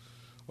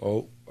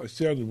 Oh, I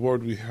see on the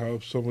board we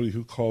have somebody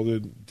who called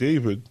in.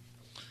 David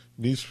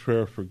needs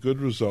prayer for good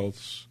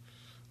results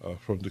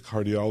from the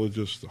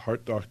cardiologist, the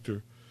heart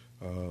doctor.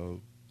 I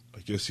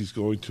guess he's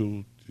going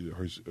to,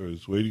 or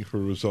is waiting for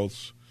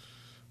results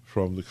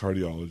from the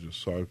cardiologist.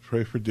 So I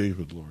pray for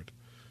David, Lord.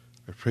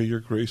 I pray your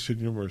grace and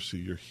your mercy,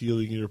 your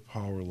healing and your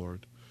power,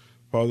 Lord.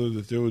 Father,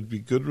 that there would be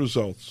good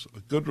results,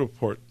 a good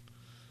report,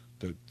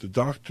 that the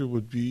doctor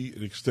would be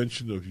an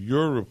extension of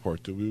your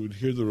report, that we would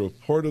hear the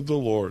report of the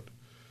Lord.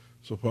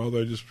 So,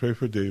 Father, I just pray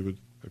for David.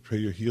 I pray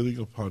your healing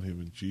upon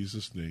him in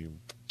Jesus' name.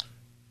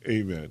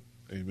 Amen.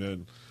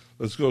 Amen.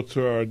 Let's go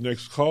to our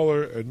next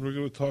caller, and we're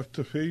going to talk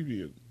to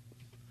Fabian.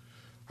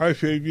 Hi,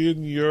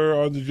 Fabian.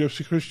 You're on the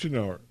Gypsy Christian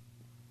Hour.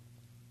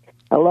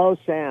 Hello,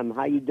 Sam.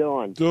 How you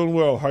doing? Doing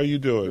well. How you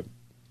doing?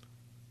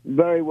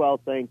 Very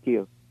well, thank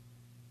you.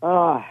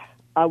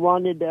 I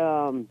wanted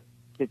to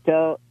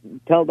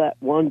tell that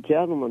one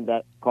gentleman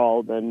that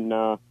called and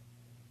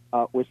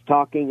was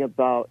talking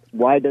about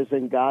why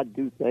doesn't God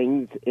do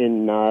things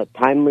in a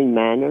timely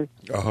manner.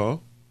 Uh-huh.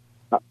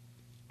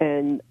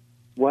 And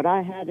what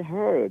I had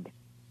heard,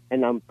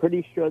 and I'm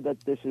pretty sure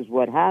that this is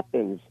what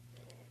happens,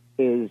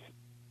 is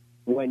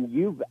when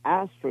you've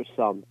asked for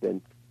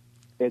something,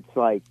 it's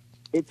like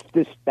it's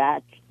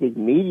dispatched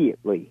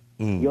immediately.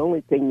 The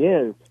only thing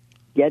is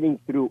getting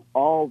through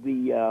all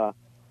the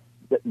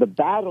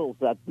battles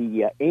that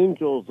the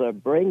angels are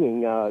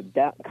bringing,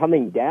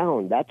 coming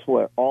down. That's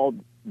where all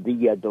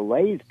the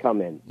delays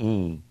come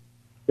in.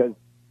 Because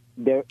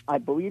I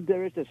believe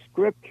there is a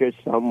scripture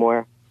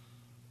somewhere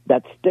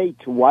that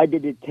states, "Why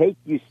did it take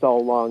you so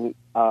long?"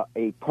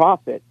 A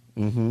prophet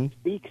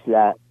speaks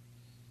that,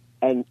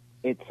 and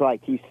it's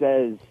like he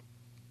says,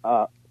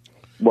 "Well,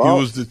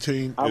 he was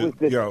detained. I was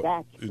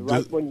dispatched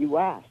right when you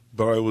asked,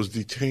 but I was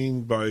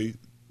detained by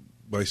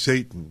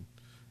Satan,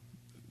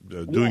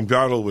 doing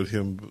battle with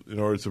him in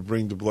order to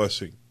bring the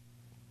blessing."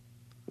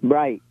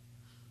 Right.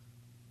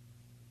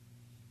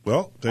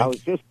 Well, I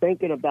was just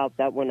thinking about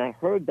that when I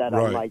heard that.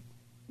 Right. I'm like,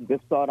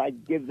 just thought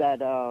I'd give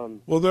that.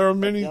 Well, there are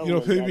many,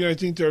 Fabian. I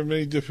think there are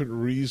many different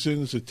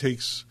reasons. It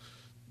takes,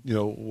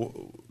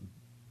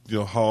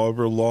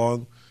 however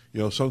long.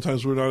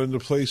 Sometimes we're not in the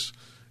place.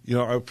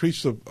 I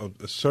preached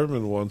a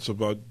sermon once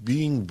about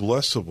being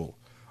blessable.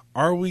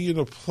 Are we in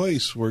a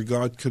place where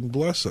God can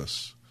bless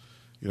us?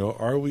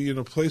 Are we in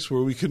a place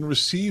where we can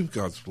receive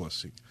God's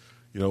blessing?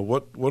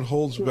 What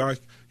holds back?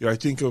 I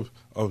think of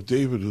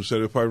David, who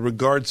said, "If I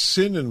regard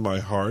sin in my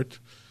heart,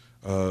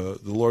 the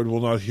Lord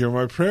will not hear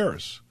my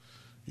prayers."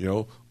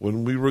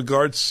 When we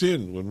regard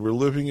sin, when we're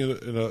living in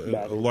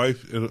a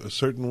life in a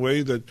certain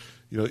way that,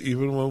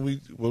 even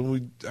when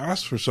we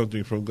ask for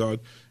something from God,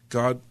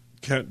 God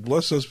can't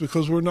bless us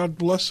because we're not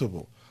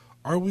blessable.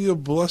 Are we a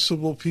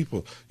blessable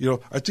people?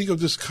 I think of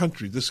this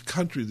country. This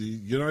country, the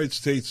United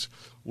States,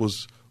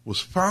 was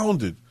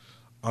founded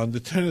on the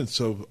tenets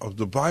of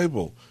the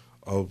Bible.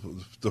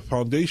 Of the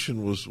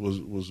foundation was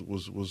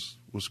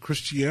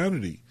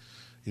Christianity,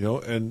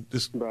 and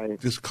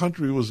this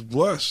country was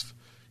blessed.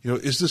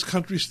 Is this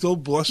country still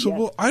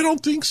blessable? Yes. I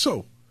don't think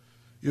so.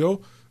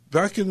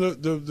 Back in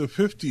the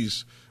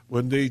 50s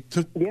when they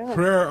took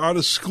prayer out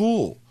of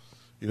school,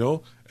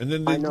 and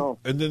then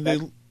they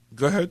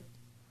go ahead.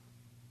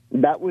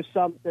 That was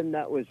something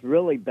that was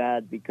really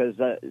bad because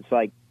it's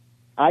like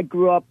I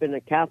grew up in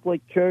a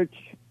Catholic church,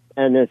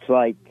 and it's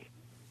like,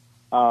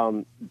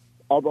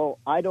 although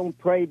I don't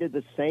pray to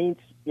the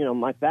saints,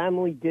 my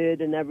family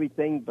did and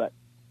everything, but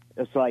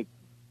it's like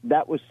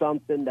that was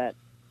something that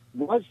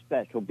was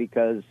special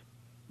because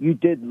you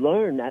did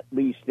learn, at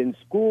least in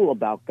school,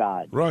 about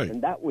God. Right.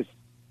 And that was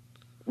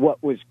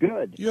what was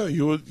good. Yeah,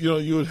 you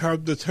would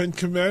have the 10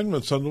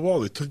 Commandments on the wall.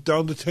 They took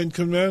down the 10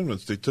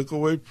 Commandments. They took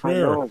away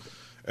prayer.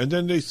 And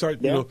then they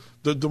start,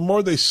 the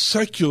more they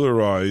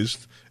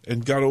secularized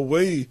and got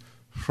away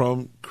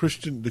from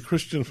the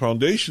Christian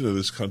foundation of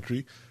this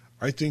country,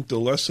 I think the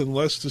less and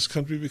less this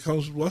country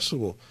becomes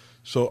blessable.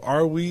 So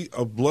are we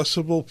a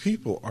blessable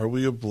people? Are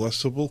we a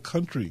blessable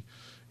country?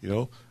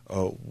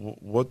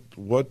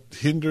 What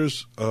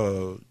hinders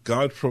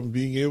God from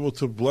being able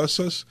to bless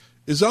us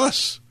is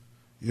us.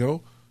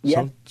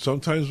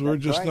 Sometimes we're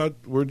just not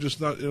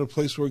in a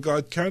place where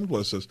God can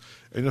bless us.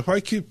 And if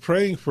I keep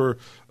praying for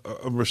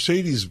a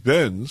Mercedes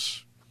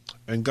Benz,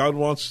 and God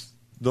knows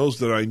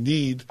that I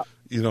need,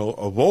 a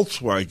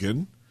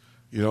Volkswagen,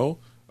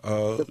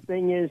 the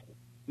thing is,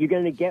 you're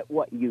going to get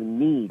what you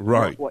need,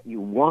 right? Not what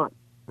you want,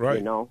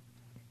 right?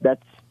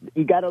 That's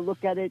you got to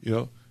look at it.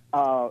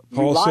 Paul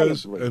reliably.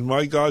 says, "And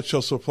my God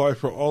shall supply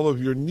for all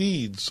of your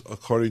needs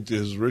according to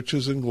His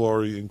riches and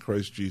glory in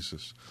Christ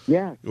Jesus."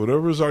 Yeah.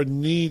 Whatever is our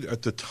need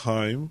at the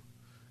time,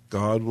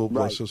 God will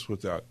bless us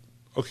with that.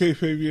 Okay,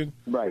 Fabian.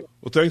 Right.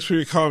 Well, thanks for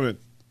your comment.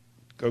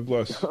 God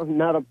bless.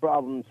 Not a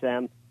problem,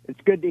 Sam.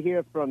 It's good to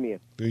hear from you.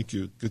 Thank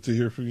you. Good to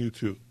hear from you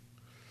too.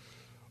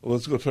 Well,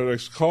 let's go to our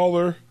next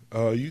caller.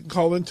 You can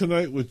call in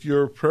tonight with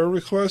your prayer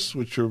requests,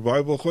 with your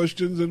Bible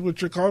questions, and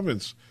with your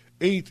comments.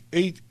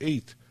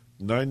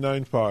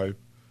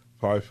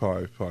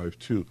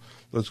 888-995-5552.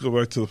 Let's go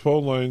back to the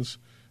phone lines,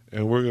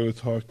 and we're going to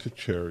talk to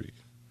Cherry.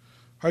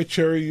 Hi,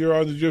 Cherry. You're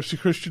on the Gypsy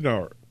Christian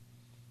Hour.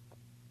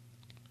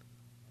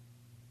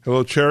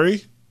 Hello,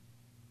 Cherry?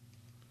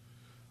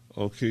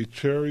 Okay,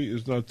 Cherry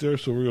is not there,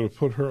 so we're going to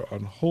put her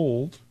on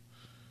hold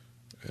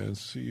and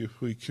see if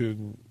we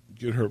can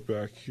get her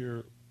back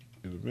here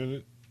in a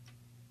minute.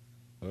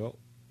 Well,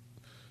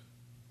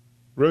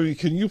 Remy,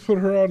 can you put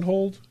her on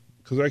hold?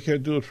 Because I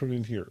can't do it from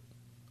in here.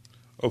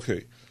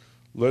 Okay,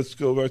 let's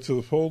go back to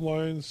the phone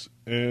lines,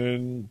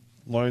 and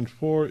line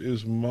 4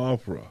 is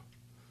Mavra.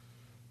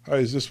 Hi,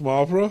 is this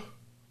Mavra?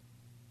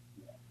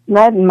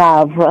 Not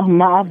Mavra,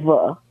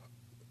 Mavra.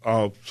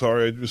 Oh,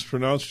 sorry, I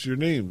mispronounced your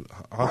name.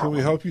 How can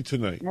we help you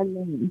tonight?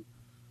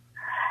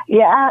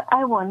 Yeah,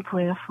 I want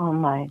prayer for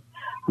my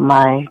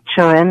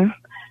children,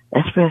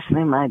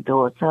 especially my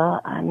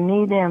daughter. I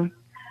need them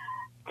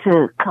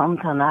to come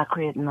to an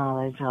accurate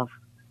knowledge of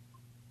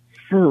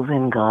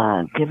serving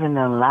God, giving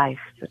their life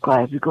to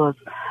Christ, because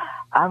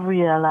I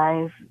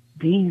realize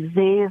these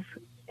days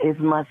is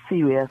much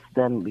serious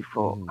than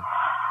before.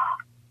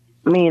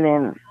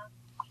 Meaning,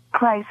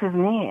 Christ is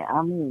near.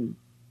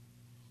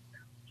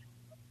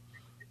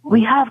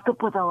 We have to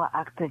put our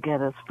act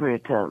together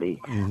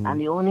spiritually. Mm-hmm.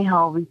 And the only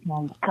how we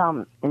can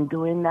come in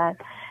doing that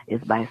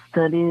is by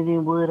studying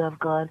the Word of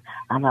God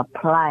and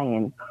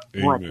applying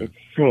what it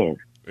says.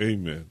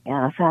 Amen. You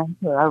understand?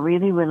 So I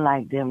really would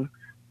like them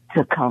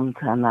to come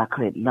to an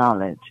accurate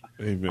knowledge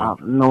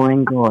of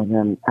knowing God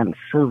and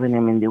serving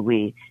Him in the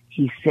way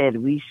He said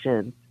we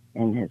should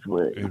in His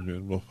Word.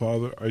 Amen. Well,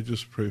 Father, I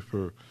just pray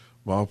for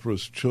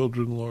Malvra's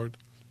children, Lord.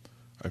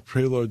 I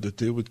pray, Lord, that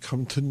they would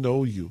come to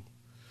know you.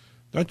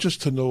 Not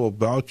just to know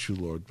about you,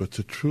 Lord, but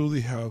to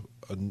truly have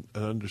an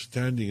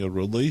understanding, a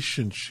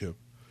relationship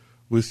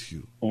with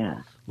you.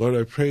 Yeah. Lord,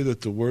 I pray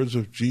that the words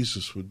of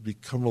Jesus would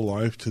become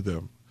alive to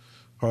them.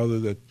 Father,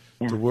 that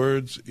the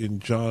words in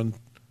John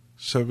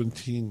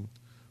 17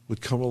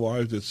 would come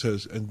alive that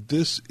says, and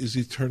this is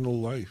eternal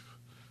life,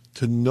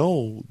 to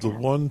know the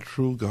one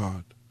true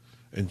God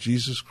and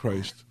Jesus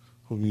Christ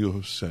whom you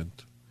have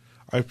sent.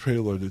 I pray,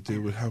 Lord, that they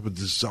would have a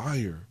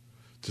desire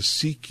to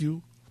seek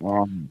you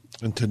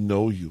and to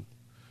know you.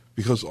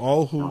 Because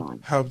all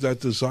who have that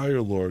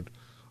desire, Lord,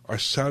 are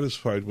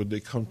satisfied when they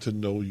come to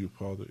know you,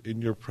 Father,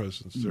 in your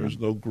presence. There is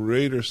no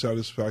greater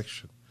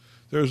satisfaction.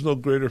 There is no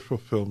greater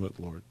fulfillment,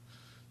 Lord,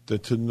 than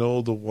to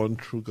know the one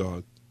true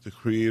God, the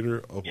creator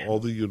of all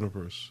the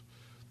universe,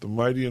 the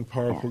mighty and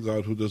powerful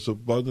God who does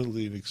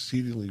abundantly and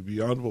exceedingly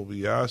beyond what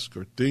we ask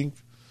or think.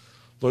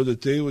 Lord,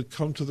 that they would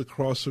come to the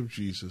cross of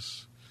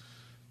Jesus,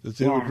 that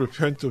they would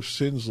repent of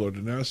sins, Lord,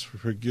 and ask for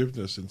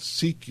forgiveness and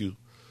seek you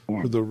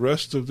for the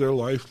rest of their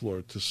life,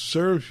 Lord, to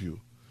serve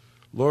you,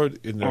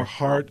 Lord, in their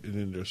heart and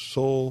in their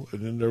soul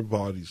and in their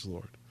bodies,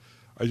 Lord.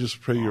 I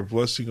just pray your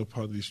blessing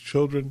upon these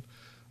children.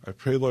 I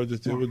pray, Lord,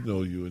 that they would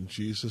know you in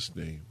Jesus'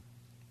 name.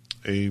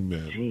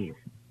 Amen.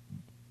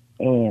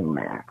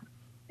 Amen.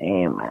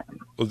 Amen.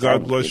 Well,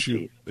 God bless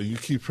you. And you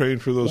keep praying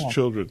for those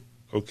children,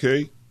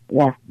 okay?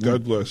 Yes.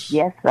 God bless.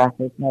 Yes,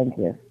 Pastor. Thank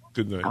you.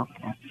 Good night.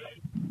 Okay.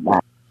 Bye.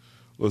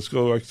 Let's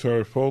go back to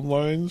our phone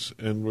lines,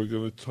 and we're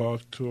going to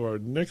talk to our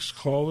next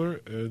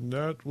caller, and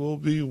that will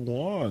be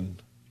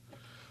Juan.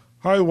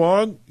 Hi,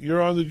 Juan.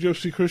 You're on the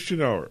Gypsy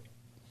Christian Hour.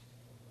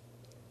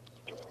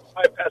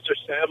 Hi, Pastor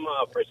Sam.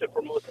 First and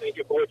foremost, thank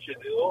you for what you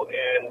do,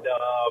 and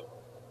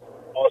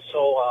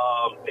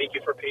also thank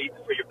you for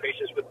your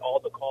patience with all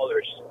the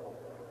callers.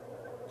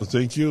 Well,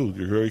 thank you.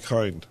 You're very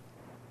kind.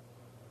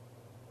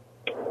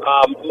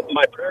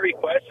 My prayer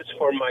request is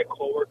for my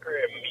coworker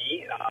and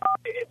me.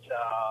 It's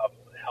a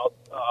health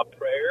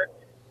prayer.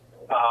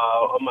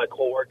 My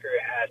coworker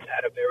has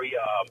had a very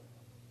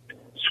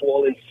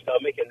swollen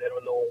stomach, and they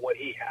don't know what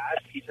he has.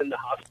 He's in the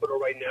hospital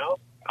right now.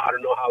 I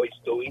don't know how he's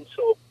doing.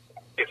 So,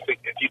 if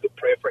you could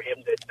pray for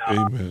him that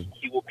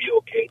he will be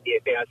okay. He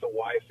has a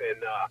wife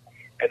and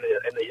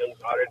a young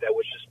daughter that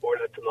was just born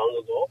not too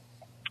long ago.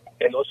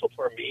 And also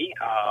for me,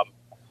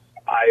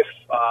 I've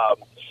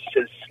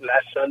since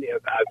last Sunday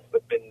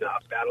I've been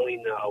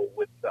battling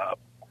with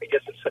I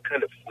guess it's a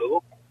kind of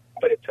flu,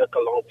 but it took a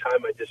long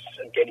time.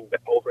 I'm getting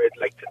over it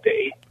like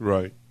today.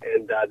 Right.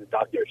 And the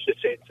doctor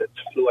just said it's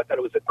flu. I thought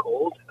it was a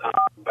cold,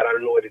 but I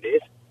don't know what it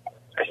is.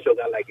 I still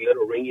got like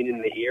little ringing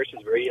in the ears.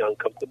 It's very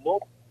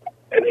uncomfortable.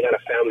 And I got a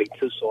family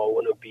too, so I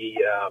want to be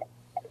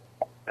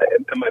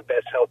in my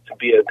best health to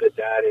be a good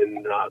dad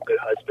and a good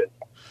husband.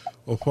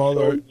 Well,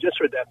 Father, so just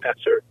for that,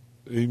 Pastor.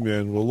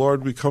 Amen. Well,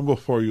 Lord, we come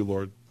before you,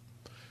 Lord,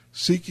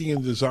 seeking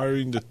and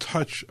desiring the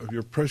touch of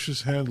your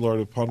precious hand, Lord,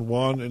 upon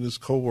Juan and his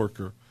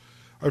co-worker.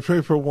 I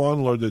pray for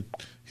Juan, Lord, that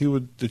you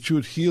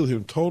would heal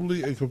him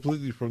totally and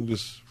completely from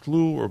this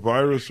flu or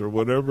virus or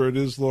whatever it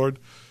is, Lord,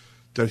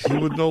 that he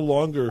would no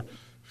longer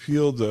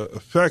feel the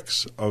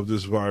effects of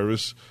this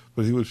virus,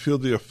 but he would feel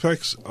the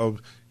effects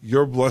of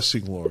your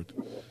blessing, Lord,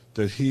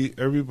 that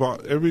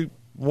every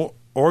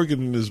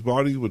organ in his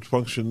body would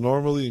function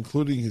normally,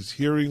 including his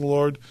hearing,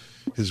 Lord,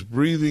 his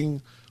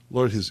breathing,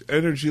 Lord, his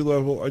energy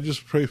level. I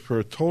just pray for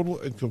a total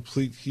and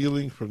complete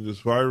healing from this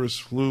virus,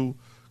 flu,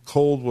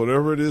 cold,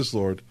 whatever it is,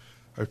 Lord.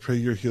 I pray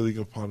your healing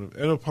upon him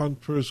and upon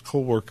for his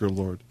co-worker,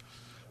 Lord.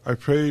 I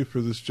pray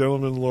for this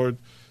gentleman, Lord,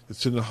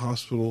 that's in the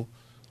hospital.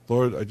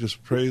 Lord, I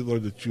just pray,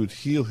 Lord, that you would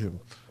heal him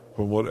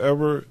from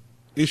whatever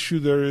issue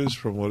there is,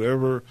 from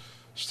whatever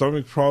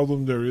stomach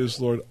problem there is,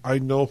 Lord. I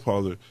know,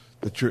 Father,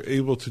 that you're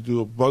able to do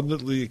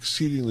abundantly,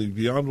 exceedingly,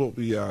 beyond what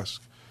we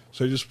ask.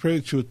 So I just pray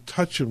that you would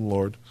touch him,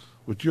 Lord,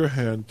 with your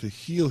hand to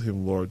heal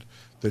him, Lord,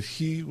 that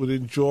he would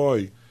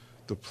enjoy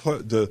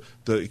the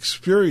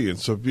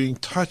experience of being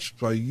touched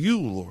by you,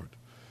 Lord.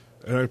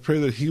 And I pray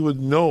that he would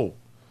know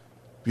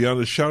beyond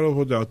a shadow of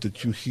a doubt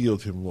that you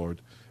healed him,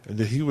 Lord, and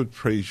that he would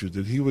praise you,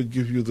 that he would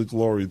give you the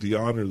glory, the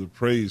honor, the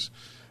praise,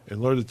 and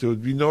Lord, that there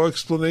would be no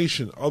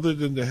explanation other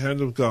than the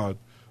hand of God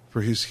for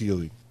his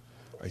healing.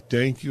 I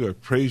thank you, I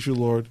praise you,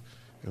 Lord,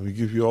 and we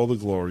give you all the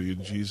glory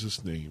in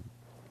Jesus' name.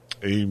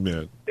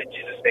 Amen. In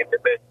Jesus' name,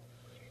 amen.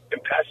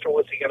 And Pastor,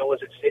 once again, I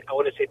want to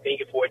say thank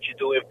you for what you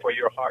do and for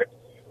your heart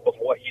of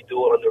what you do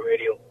on the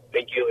radio.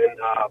 Thank you, and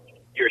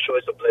your show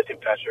is a blessing,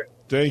 Pastor.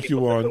 Thank you,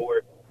 Juan.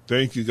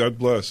 Thank you. God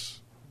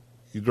bless.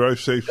 You drive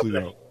safely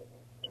now.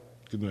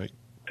 Good night.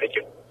 Thank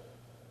you.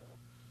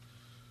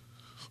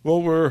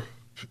 Well, we're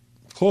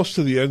close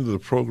to the end of the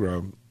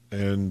program,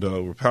 and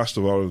we're past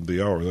about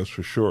the hour, that's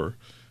for sure.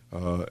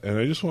 And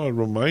I just want to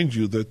remind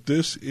you that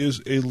this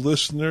is a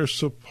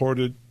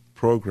listener-supported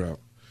program.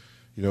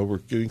 You know, we're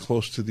getting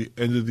close to the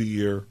end of the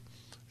year,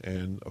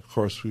 and of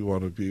course we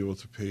want to be able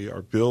to pay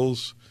our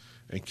bills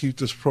and keep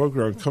this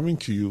program coming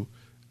to you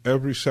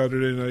every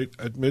Saturday night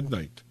at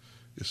midnight.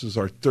 This is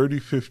our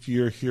 35th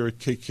year here at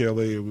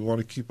KKLA, and we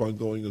want to keep on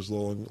going as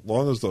long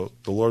as the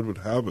Lord would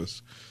have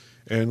us.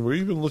 And we're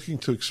even looking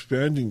to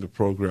expanding the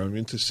program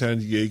into San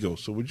Diego.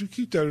 So would you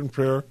keep that in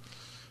prayer?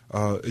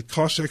 It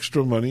costs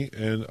extra money,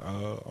 and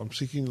I'm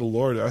seeking the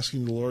Lord,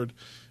 asking the Lord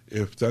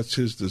if that's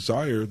His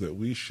desire that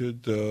we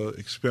should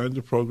expand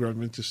the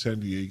program into San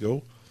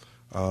Diego.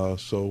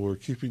 So we're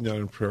keeping that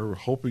in prayer. We're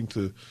hoping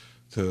to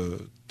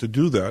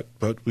do that,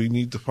 but we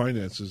need the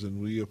finances, and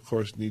we, of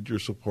course, need your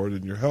support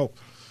and your help.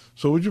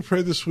 So would you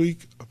pray this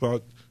week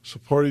about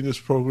supporting this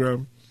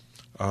program?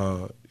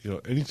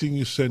 Anything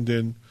you send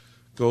in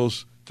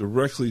goes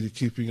directly to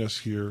keeping us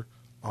here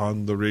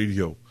on the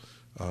radio.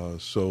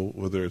 So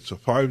whether it's a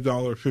 $5,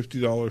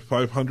 $50,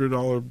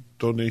 $500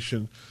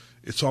 donation,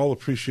 it's all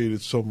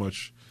appreciated so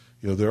much.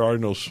 There are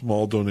no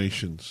small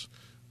donations.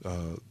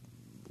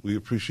 We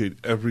appreciate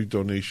every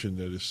donation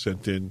that is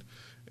sent in,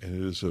 and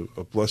it is a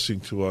blessing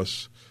to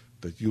us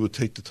that you would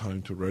take the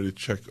time to write a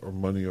check or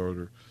money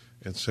order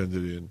and send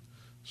it in.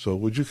 So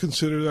would you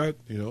consider that,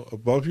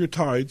 above your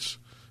tithes?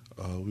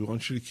 We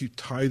want you to keep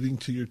tithing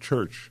to your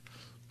church,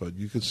 but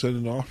you can send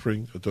an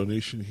offering, a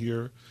donation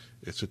here.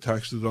 It's a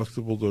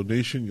tax-deductible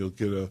donation. You'll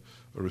get a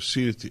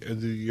receipt at the end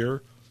of the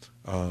year,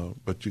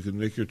 but you can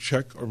make your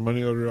check or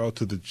money order out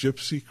to the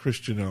Gypsy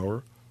Christian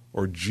Hour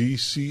or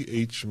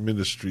GCH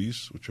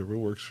Ministries, whichever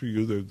works for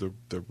you.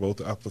 They're both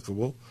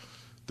applicable.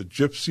 The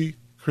Gypsy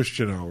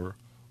Christian Hour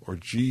or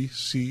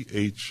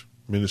GCH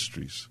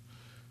Ministries.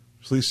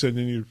 Please send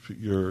in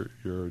your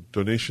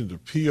donation to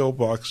P.O.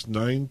 Box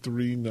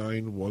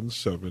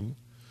 93917.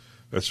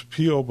 That's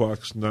P.O.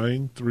 Box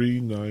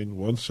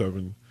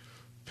 93917,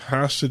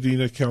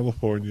 Pasadena,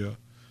 California,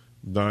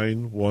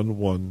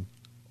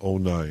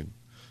 91109.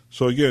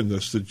 So again,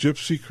 that's the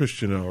Gypsy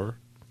Christian Hour,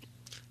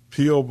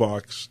 P.O.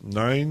 Box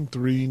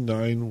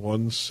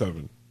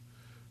 93917,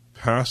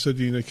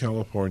 Pasadena,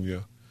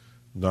 California,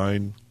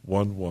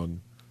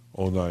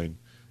 91109.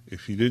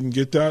 If you didn't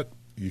get that,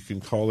 you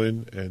can call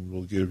in and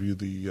we'll give you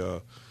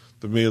the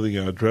mailing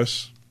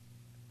address.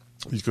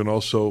 You can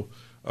also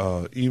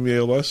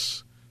email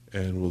us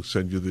and we'll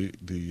send you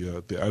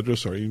the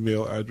address. Our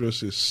email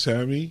address is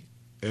Sammy,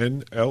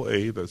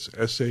 NLA, that's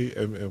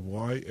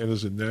SAMMY, N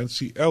as in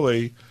Nancy,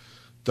 LA,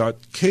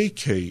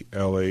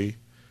 .KKLA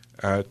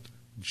at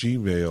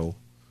gmail.com.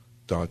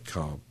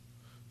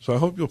 So I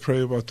hope you'll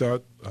pray about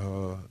that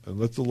and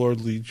let the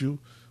Lord lead you.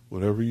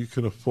 Whatever you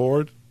can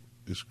afford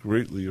is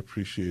greatly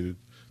appreciated,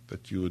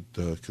 that you would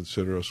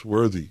consider us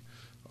worthy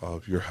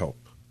of your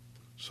help.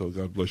 So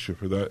God bless you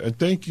for that. And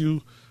thank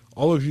you,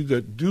 all of you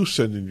that do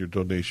send in your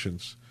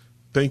donations.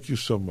 Thank you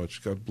so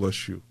much. God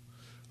bless you.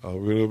 We're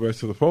going to go back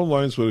to the phone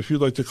lines, but if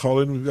you'd like to call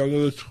in, we've got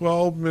another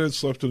 12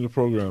 minutes left in the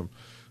program.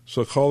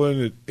 So call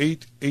in at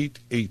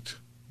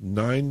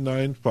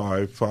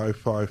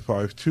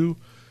 888-995-5552.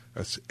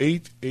 That's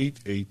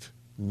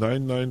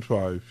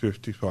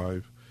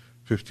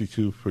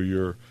 888-995-5552 for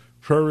your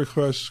prayer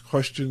requests,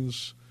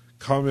 questions,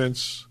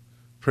 comments,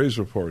 praise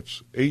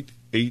reports.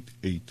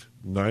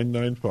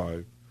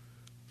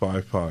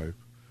 888-995-5552.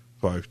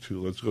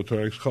 Let's go to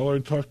our next caller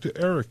and talk to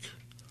Eric.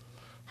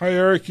 Hi,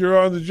 Eric. You're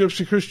on the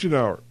Gypsy Christian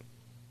Hour.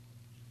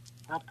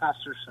 Hi,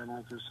 Pastor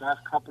Senators. I have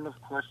a couple of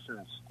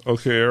questions.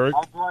 Okay, Eric.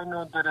 How do I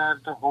know that I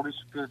have the Holy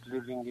Spirit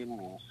living in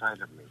me, inside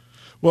of me?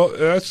 Well,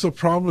 that's the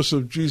promise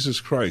of Jesus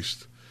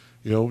Christ.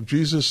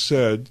 Jesus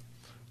said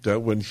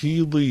that when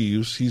He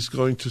leaves, He's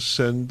going to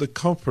send the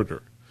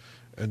Comforter,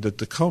 and that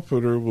the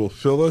Comforter will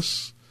fill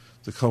us,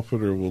 the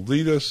Comforter will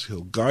lead us,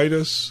 He'll guide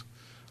us,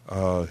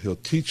 He'll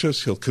teach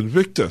us, He'll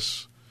convict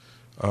us.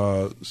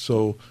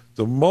 So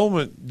the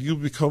moment you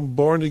become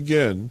born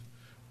again,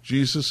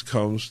 Jesus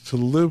comes to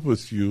live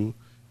with you.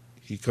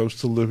 He comes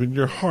to live in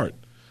your heart,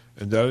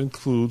 and that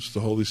includes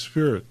the Holy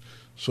Spirit.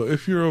 So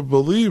if you're a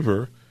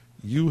believer,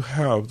 you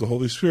have the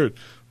Holy Spirit.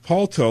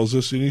 Paul tells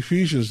us in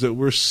Ephesians that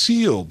we're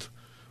sealed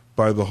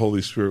by the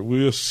Holy Spirit.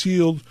 We are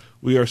sealed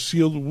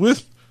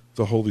with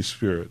the Holy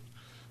Spirit.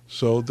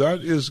 So that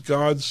is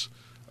God's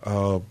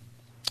sign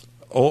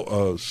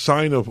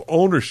of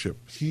ownership.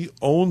 He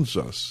owns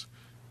us.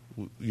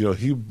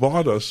 He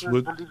bought us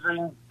with...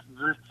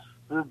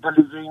 We're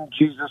believing in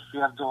Jesus, we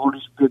have the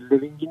Holy Spirit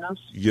living in us?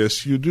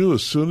 Yes, you do.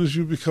 As soon as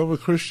you become a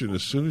Christian,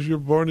 as soon as you're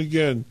born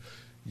again,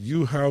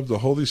 you have the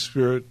Holy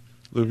Spirit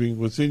living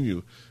within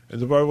you.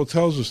 And the Bible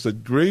tells us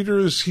that greater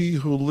is He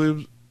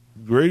who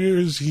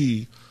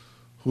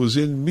is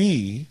in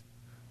me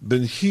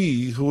than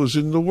he who is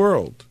in the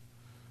world.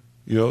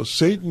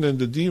 Satan and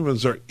the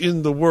demons are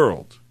in the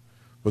world,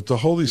 but the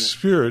Holy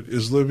Spirit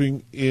is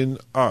living in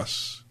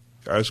us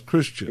as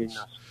Christians.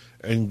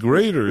 And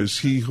greater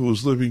is He who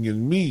is living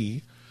in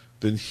me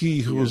than he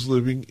who is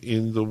living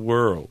in the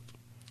world.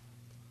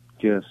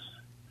 Yes.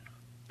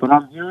 but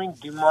I'm hearing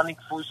demonic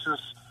voices.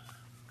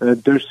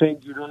 They're saying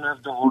you don't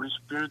have the Holy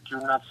Spirit,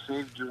 you're not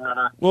saved, you're not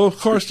a... Well, of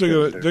course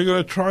they're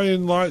gonna try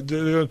and lie.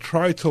 They're gonna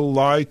try to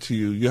lie to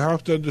you. You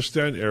have to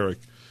understand, Eric.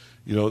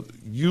 You know,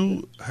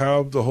 you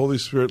have the Holy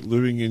Spirit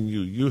living in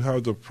you. You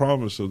have the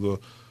promise of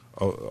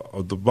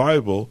the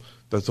Bible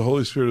that the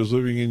Holy Spirit is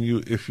living in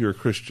you if you're a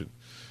Christian.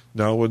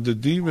 Now, when the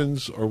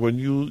demons, or when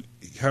you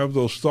have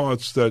those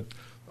thoughts that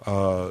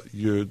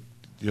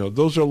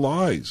those are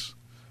lies.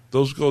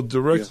 Those go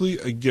directly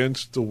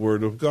against the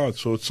Word of God.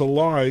 So it's a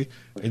lie,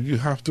 and you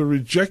have to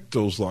reject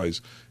those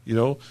lies. You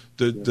know,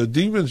 the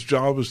demon's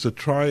job is to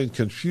try and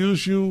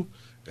confuse you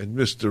and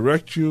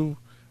misdirect you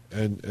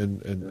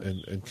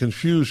and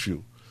confuse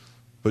you.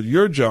 But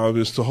your job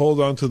is to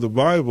hold on to the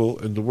Bible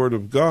and the Word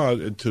of God,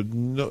 and to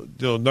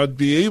not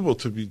be able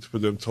for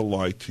them to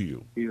lie to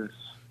you. Yes.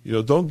 You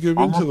know, don't give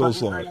in to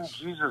those lies. I'm a believer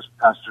in Jesus,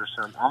 Pastor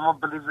Sam. I'm a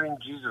believer in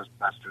Jesus,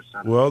 Pastor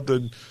Sam. Well,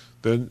 then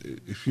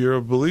if you're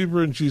a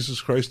believer in Jesus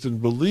Christ, then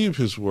believe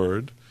His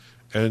Word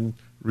and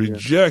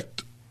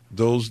reject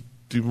those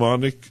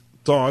demonic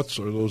thoughts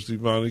or those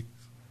demonic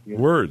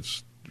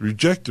words.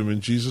 Reject them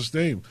in Jesus'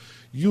 name.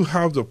 You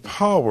have the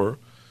power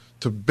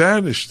to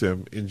banish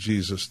them in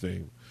Jesus'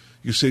 name.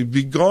 You say,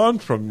 "Be gone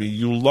from me,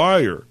 you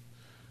liar."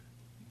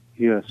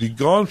 Yes. Be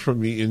gone from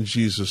me in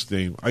Jesus'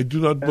 name. I do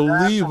not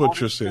believe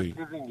what you're saying.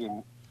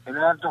 And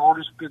I have the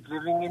Holy Spirit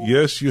living in you?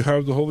 Yes, you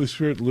have the Holy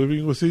Spirit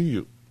living within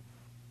you.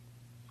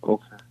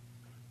 Okay.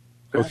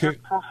 They're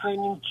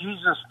profaning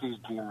Jesus, these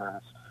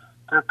demons.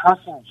 They're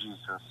cussing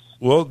Jesus.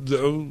 Well,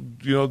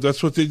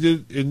 that's what they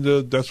did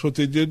that's what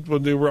they did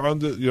when they were on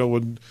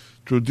when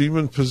through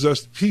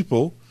demon-possessed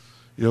people.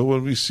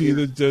 When we see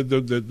that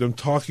them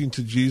talking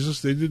to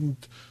Jesus, they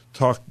didn't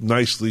talk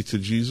nicely to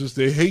Jesus.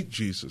 They hate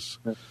Jesus.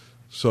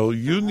 So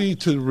you need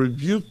to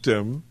rebuke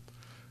them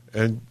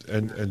and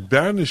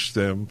banish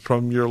them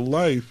from your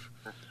life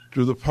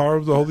through the power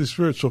of the Holy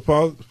Spirit. So,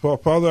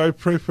 Father, I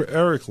pray for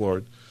Eric,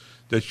 Lord,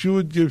 that you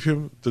would give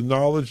him the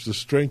knowledge, the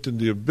strength, and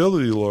the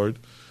ability, Lord,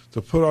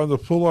 to put on the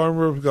full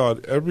armor of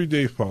God every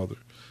day, Father,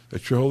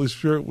 that your Holy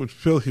Spirit would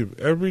fill him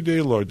every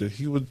day, Lord,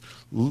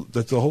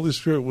 that the Holy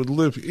Spirit would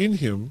live in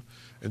him,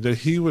 and that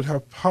he would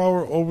have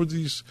power over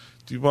these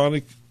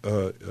demonic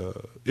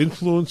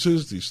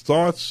influences, these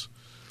thoughts,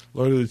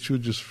 Lord, that you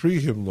would just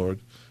free him, Lord,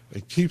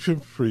 and keep him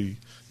free.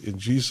 In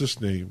Jesus'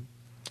 name,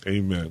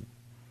 amen.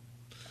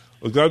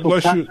 Well, God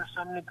bless you. Pastor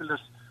Sam Nicholas,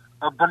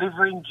 a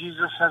believer in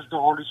Jesus has the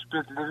Holy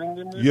Spirit living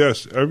in you?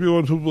 Yes,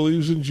 everyone who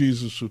believes in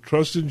Jesus, who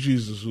trusts in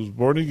Jesus, who's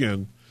born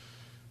again,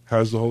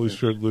 has the Holy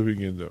Spirit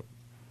living in them.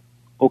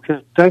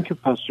 Okay, thank you,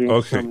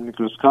 Pastor Sam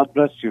Nicholas. God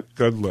bless you.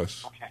 God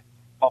bless. Okay,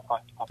 bye-bye.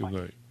 Good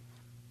night.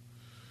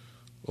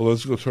 Well,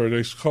 let's go to our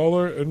next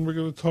caller, and we're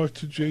going to talk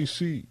to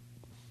JC.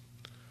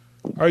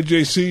 Hi,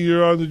 JC,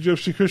 you're on the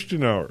Gypsy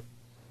Christian Hour.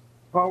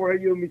 How are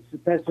you,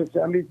 Mr. Pastor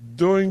Sam?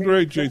 Doing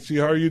great, JC.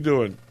 How are you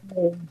doing?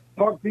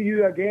 Talk to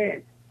you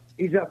again.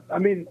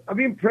 I've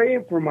been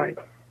praying for my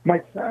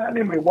son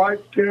and my wife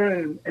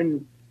here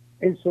in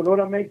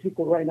Sonora,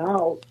 Mexico right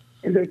now,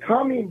 and they're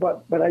coming,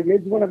 but I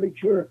just want to make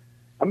sure,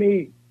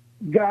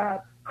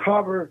 God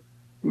cover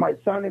my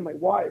son and my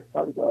wife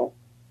as well,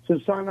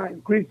 Susanna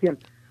and Christian.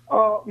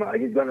 I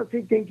just want to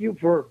say thank you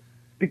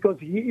because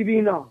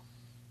he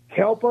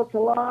help us a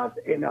lot,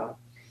 and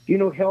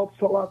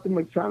helps a lot to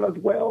my son as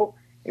well,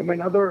 and my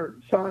other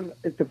son,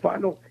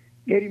 Estefano,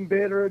 getting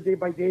better day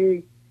by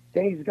day.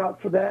 Thanks God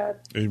for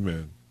that.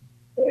 Amen.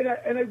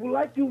 And I would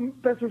like to,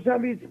 Pastor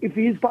Sam, if it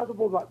is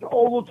possible,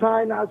 all the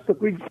time ask to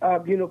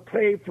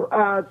pray for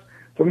us,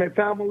 for my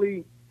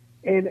family,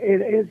 and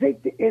say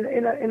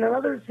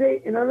another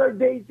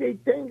day say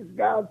thanks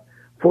God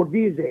for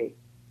this day.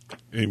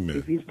 Amen.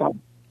 If it's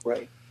possible,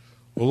 right.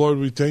 Well, Lord,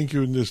 we thank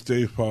you in this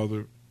day,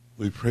 Father.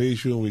 We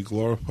praise you and we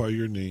glorify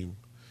your name.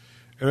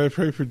 And I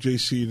pray for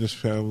JC and his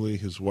family,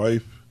 his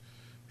wife,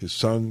 his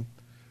son.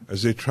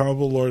 As they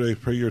travel, Lord, I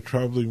pray your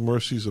traveling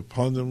mercies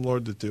upon them,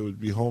 Lord, that they would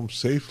be home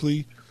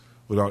safely,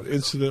 without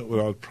incident,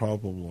 without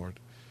problem, Lord.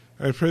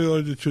 And I pray,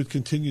 Lord, that you would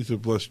continue to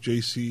bless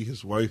JC,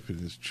 his wife, and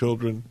his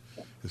children,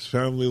 his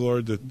family,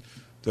 Lord,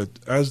 that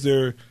as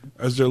they're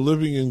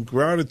living in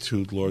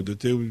gratitude, Lord,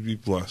 that they would be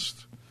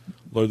blessed.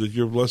 Lord, that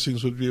your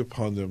blessings would be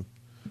upon them.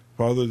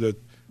 Father,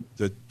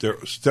 that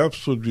their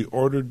steps would be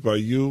ordered by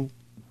you,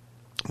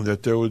 and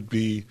that there would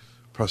be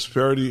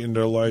prosperity in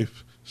their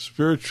life,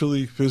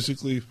 spiritually,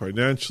 physically,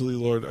 financially,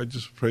 Lord. I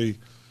just pray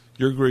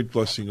your great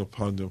blessing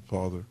upon them,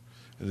 Father,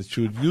 and that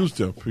you would use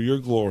them for your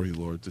glory,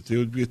 Lord, that they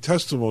would be a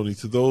testimony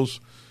to those,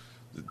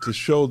 to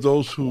show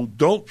those who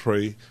don't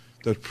pray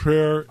that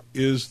prayer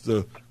is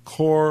the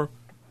core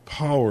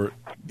power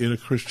in a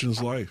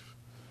Christian's life,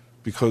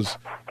 because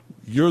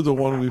you're the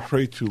one we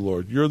pray to,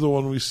 Lord. You're the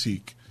one we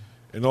seek,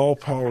 and all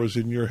power is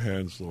in your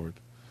hands, Lord.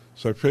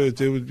 So I pray that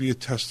they would be a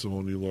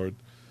testimony, Lord,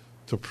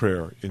 to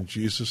prayer. In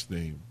Jesus'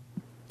 name,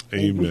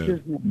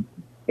 amen.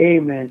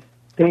 Amen.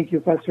 Thank you,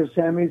 Pastor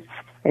Sammy.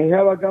 And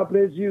God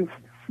bless you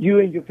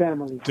and your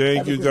family.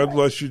 Thank you. God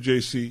bless you,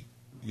 JC.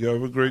 You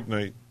have a great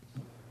night.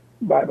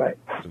 Bye-bye.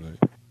 Good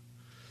night.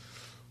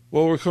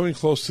 Well, we're coming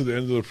close to the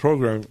end of the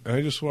program, and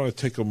I just want to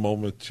take a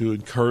moment to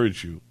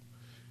encourage you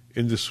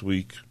in this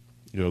week,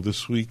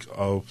 this week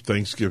of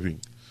Thanksgiving.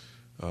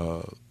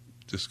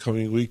 This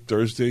coming week,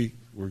 Thursday,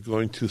 we're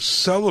going to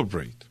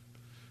celebrate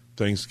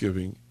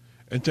Thanksgiving,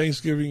 and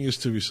Thanksgiving is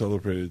to be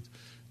celebrated.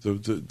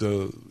 They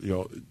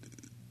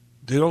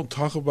don't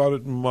talk about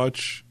it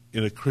much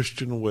in a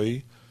Christian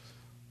way,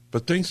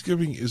 but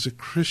Thanksgiving is a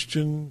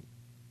Christian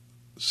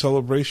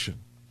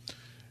celebration.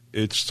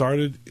 It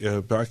started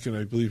back in,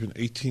 I believe, in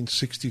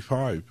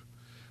 1865,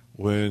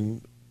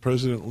 when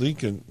President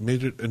Lincoln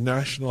made it a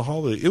national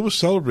holiday. It was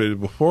celebrated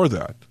before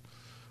that,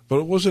 but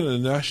it wasn't a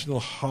national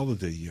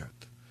holiday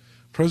yet.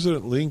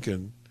 President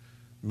Lincoln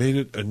made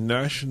it a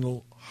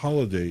national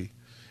holiday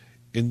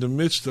in the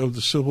midst of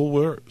the Civil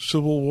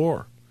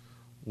War,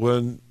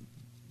 when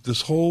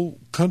this whole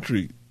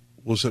country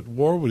was at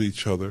war with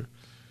each other,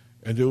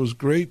 and there was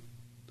great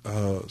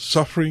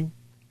suffering,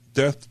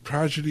 death,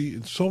 tragedy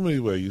in so many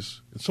ways,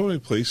 in so many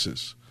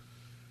places.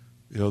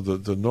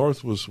 The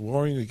North was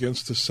warring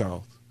against the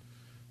South.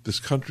 This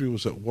country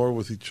was at war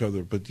with each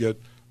other, but yet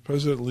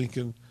President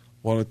Lincoln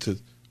wanted to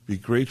be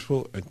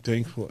grateful and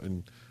thankful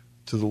and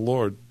to the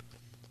Lord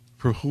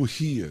for who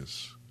he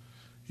is.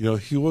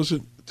 He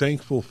wasn't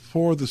thankful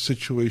for the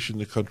situation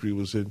the country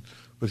was in,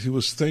 but he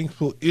was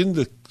thankful in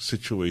the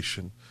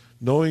situation,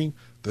 knowing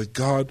that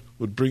God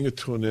would bring it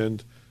to an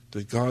end,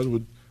 that God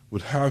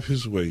would have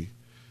his way,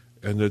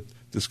 and that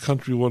this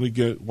country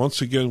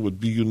once again would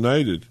be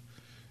united.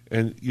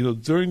 And,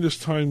 during this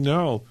time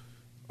now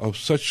of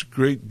such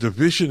great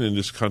division in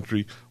this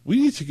country, we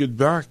need to get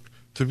back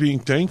to being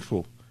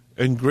thankful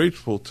and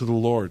grateful to the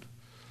Lord.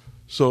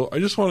 So I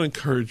just want to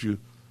encourage you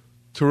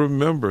to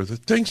remember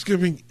that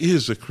Thanksgiving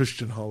is a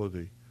Christian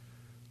holiday.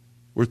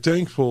 We're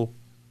thankful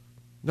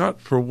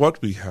not for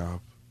what we have,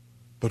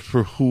 but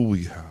for who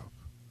we have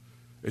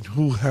and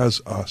who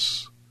has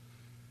us.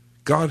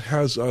 God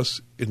has us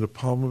in the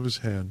palm of his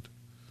hand.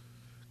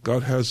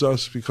 God has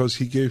us because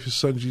he gave his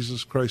son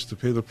Jesus Christ to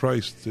pay the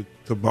price,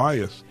 to buy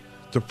us,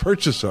 to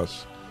purchase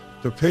us,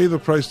 to pay the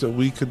price that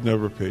we could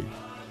never pay.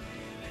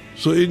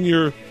 So in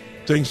your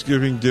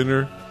Thanksgiving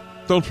dinner,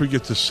 don't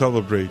forget to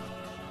celebrate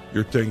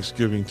your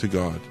Thanksgiving to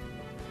God.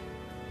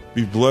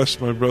 Be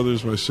blessed, my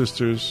brothers, my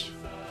sisters.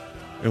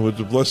 And with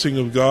the blessing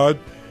of God,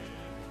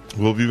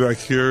 we'll be back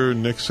here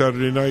next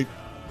Saturday night,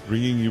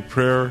 bringing you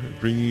prayer,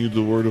 bringing you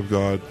the Word of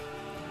God,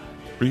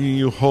 bringing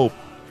you hope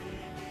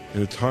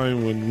in a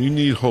time when we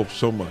need hope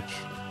so much.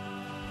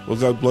 Well,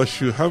 God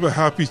bless you. Have a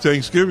happy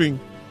Thanksgiving.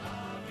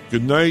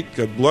 Good night.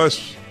 God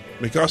bless.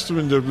 God bless you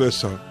and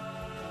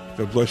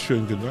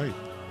good night.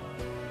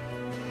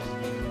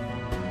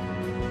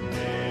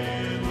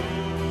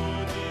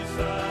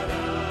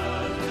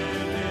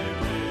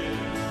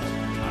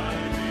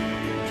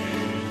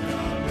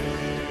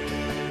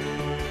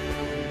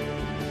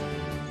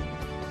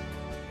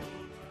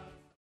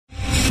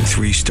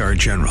 Three-star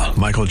General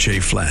Michael J.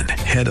 Flynn,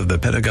 head of the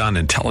Pentagon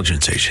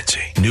Intelligence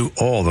Agency, knew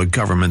all the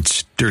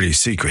government's dirty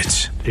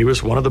secrets. He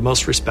was one of the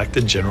most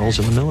respected generals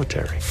in the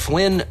military.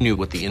 Flynn knew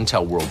what the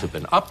intel world had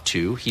been up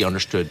to. He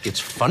understood its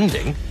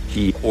funding.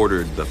 He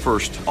ordered the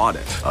first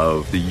audit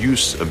of the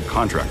use of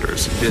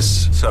contractors.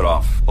 This set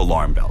off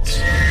alarm bells.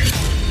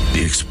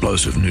 The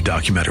explosive new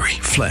documentary,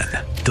 Flynn,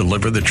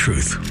 Deliver the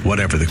Truth,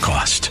 Whatever the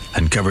Cost,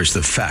 uncovers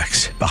the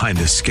facts behind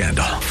this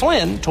scandal.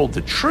 Flynn told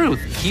the truth.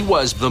 He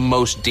was the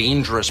most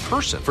dangerous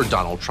person for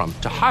Donald Trump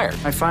to hire.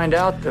 I find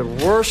out the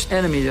worst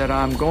enemy that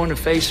I'm going to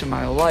face in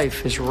my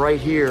life is right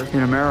here in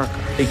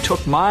America. They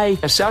took my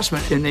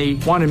assessment and they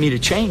wanted me to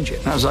change it.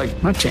 And I was like,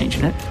 I'm not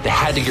changing it. They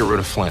had to get rid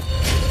of Flynn.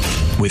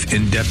 With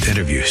in-depth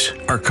interviews,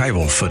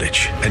 archival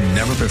footage, and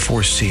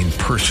never-before-seen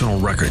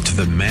personal records of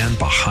the man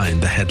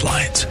behind the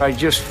headlines. I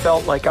just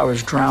felt like I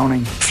was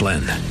drowning.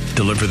 Flynn,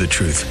 Deliver the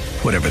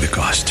Truth, Whatever the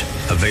Cost.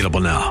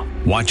 Available now.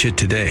 Watch it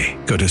today.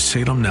 Go to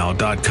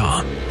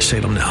salemnow.com.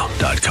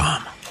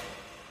 salemnow.com.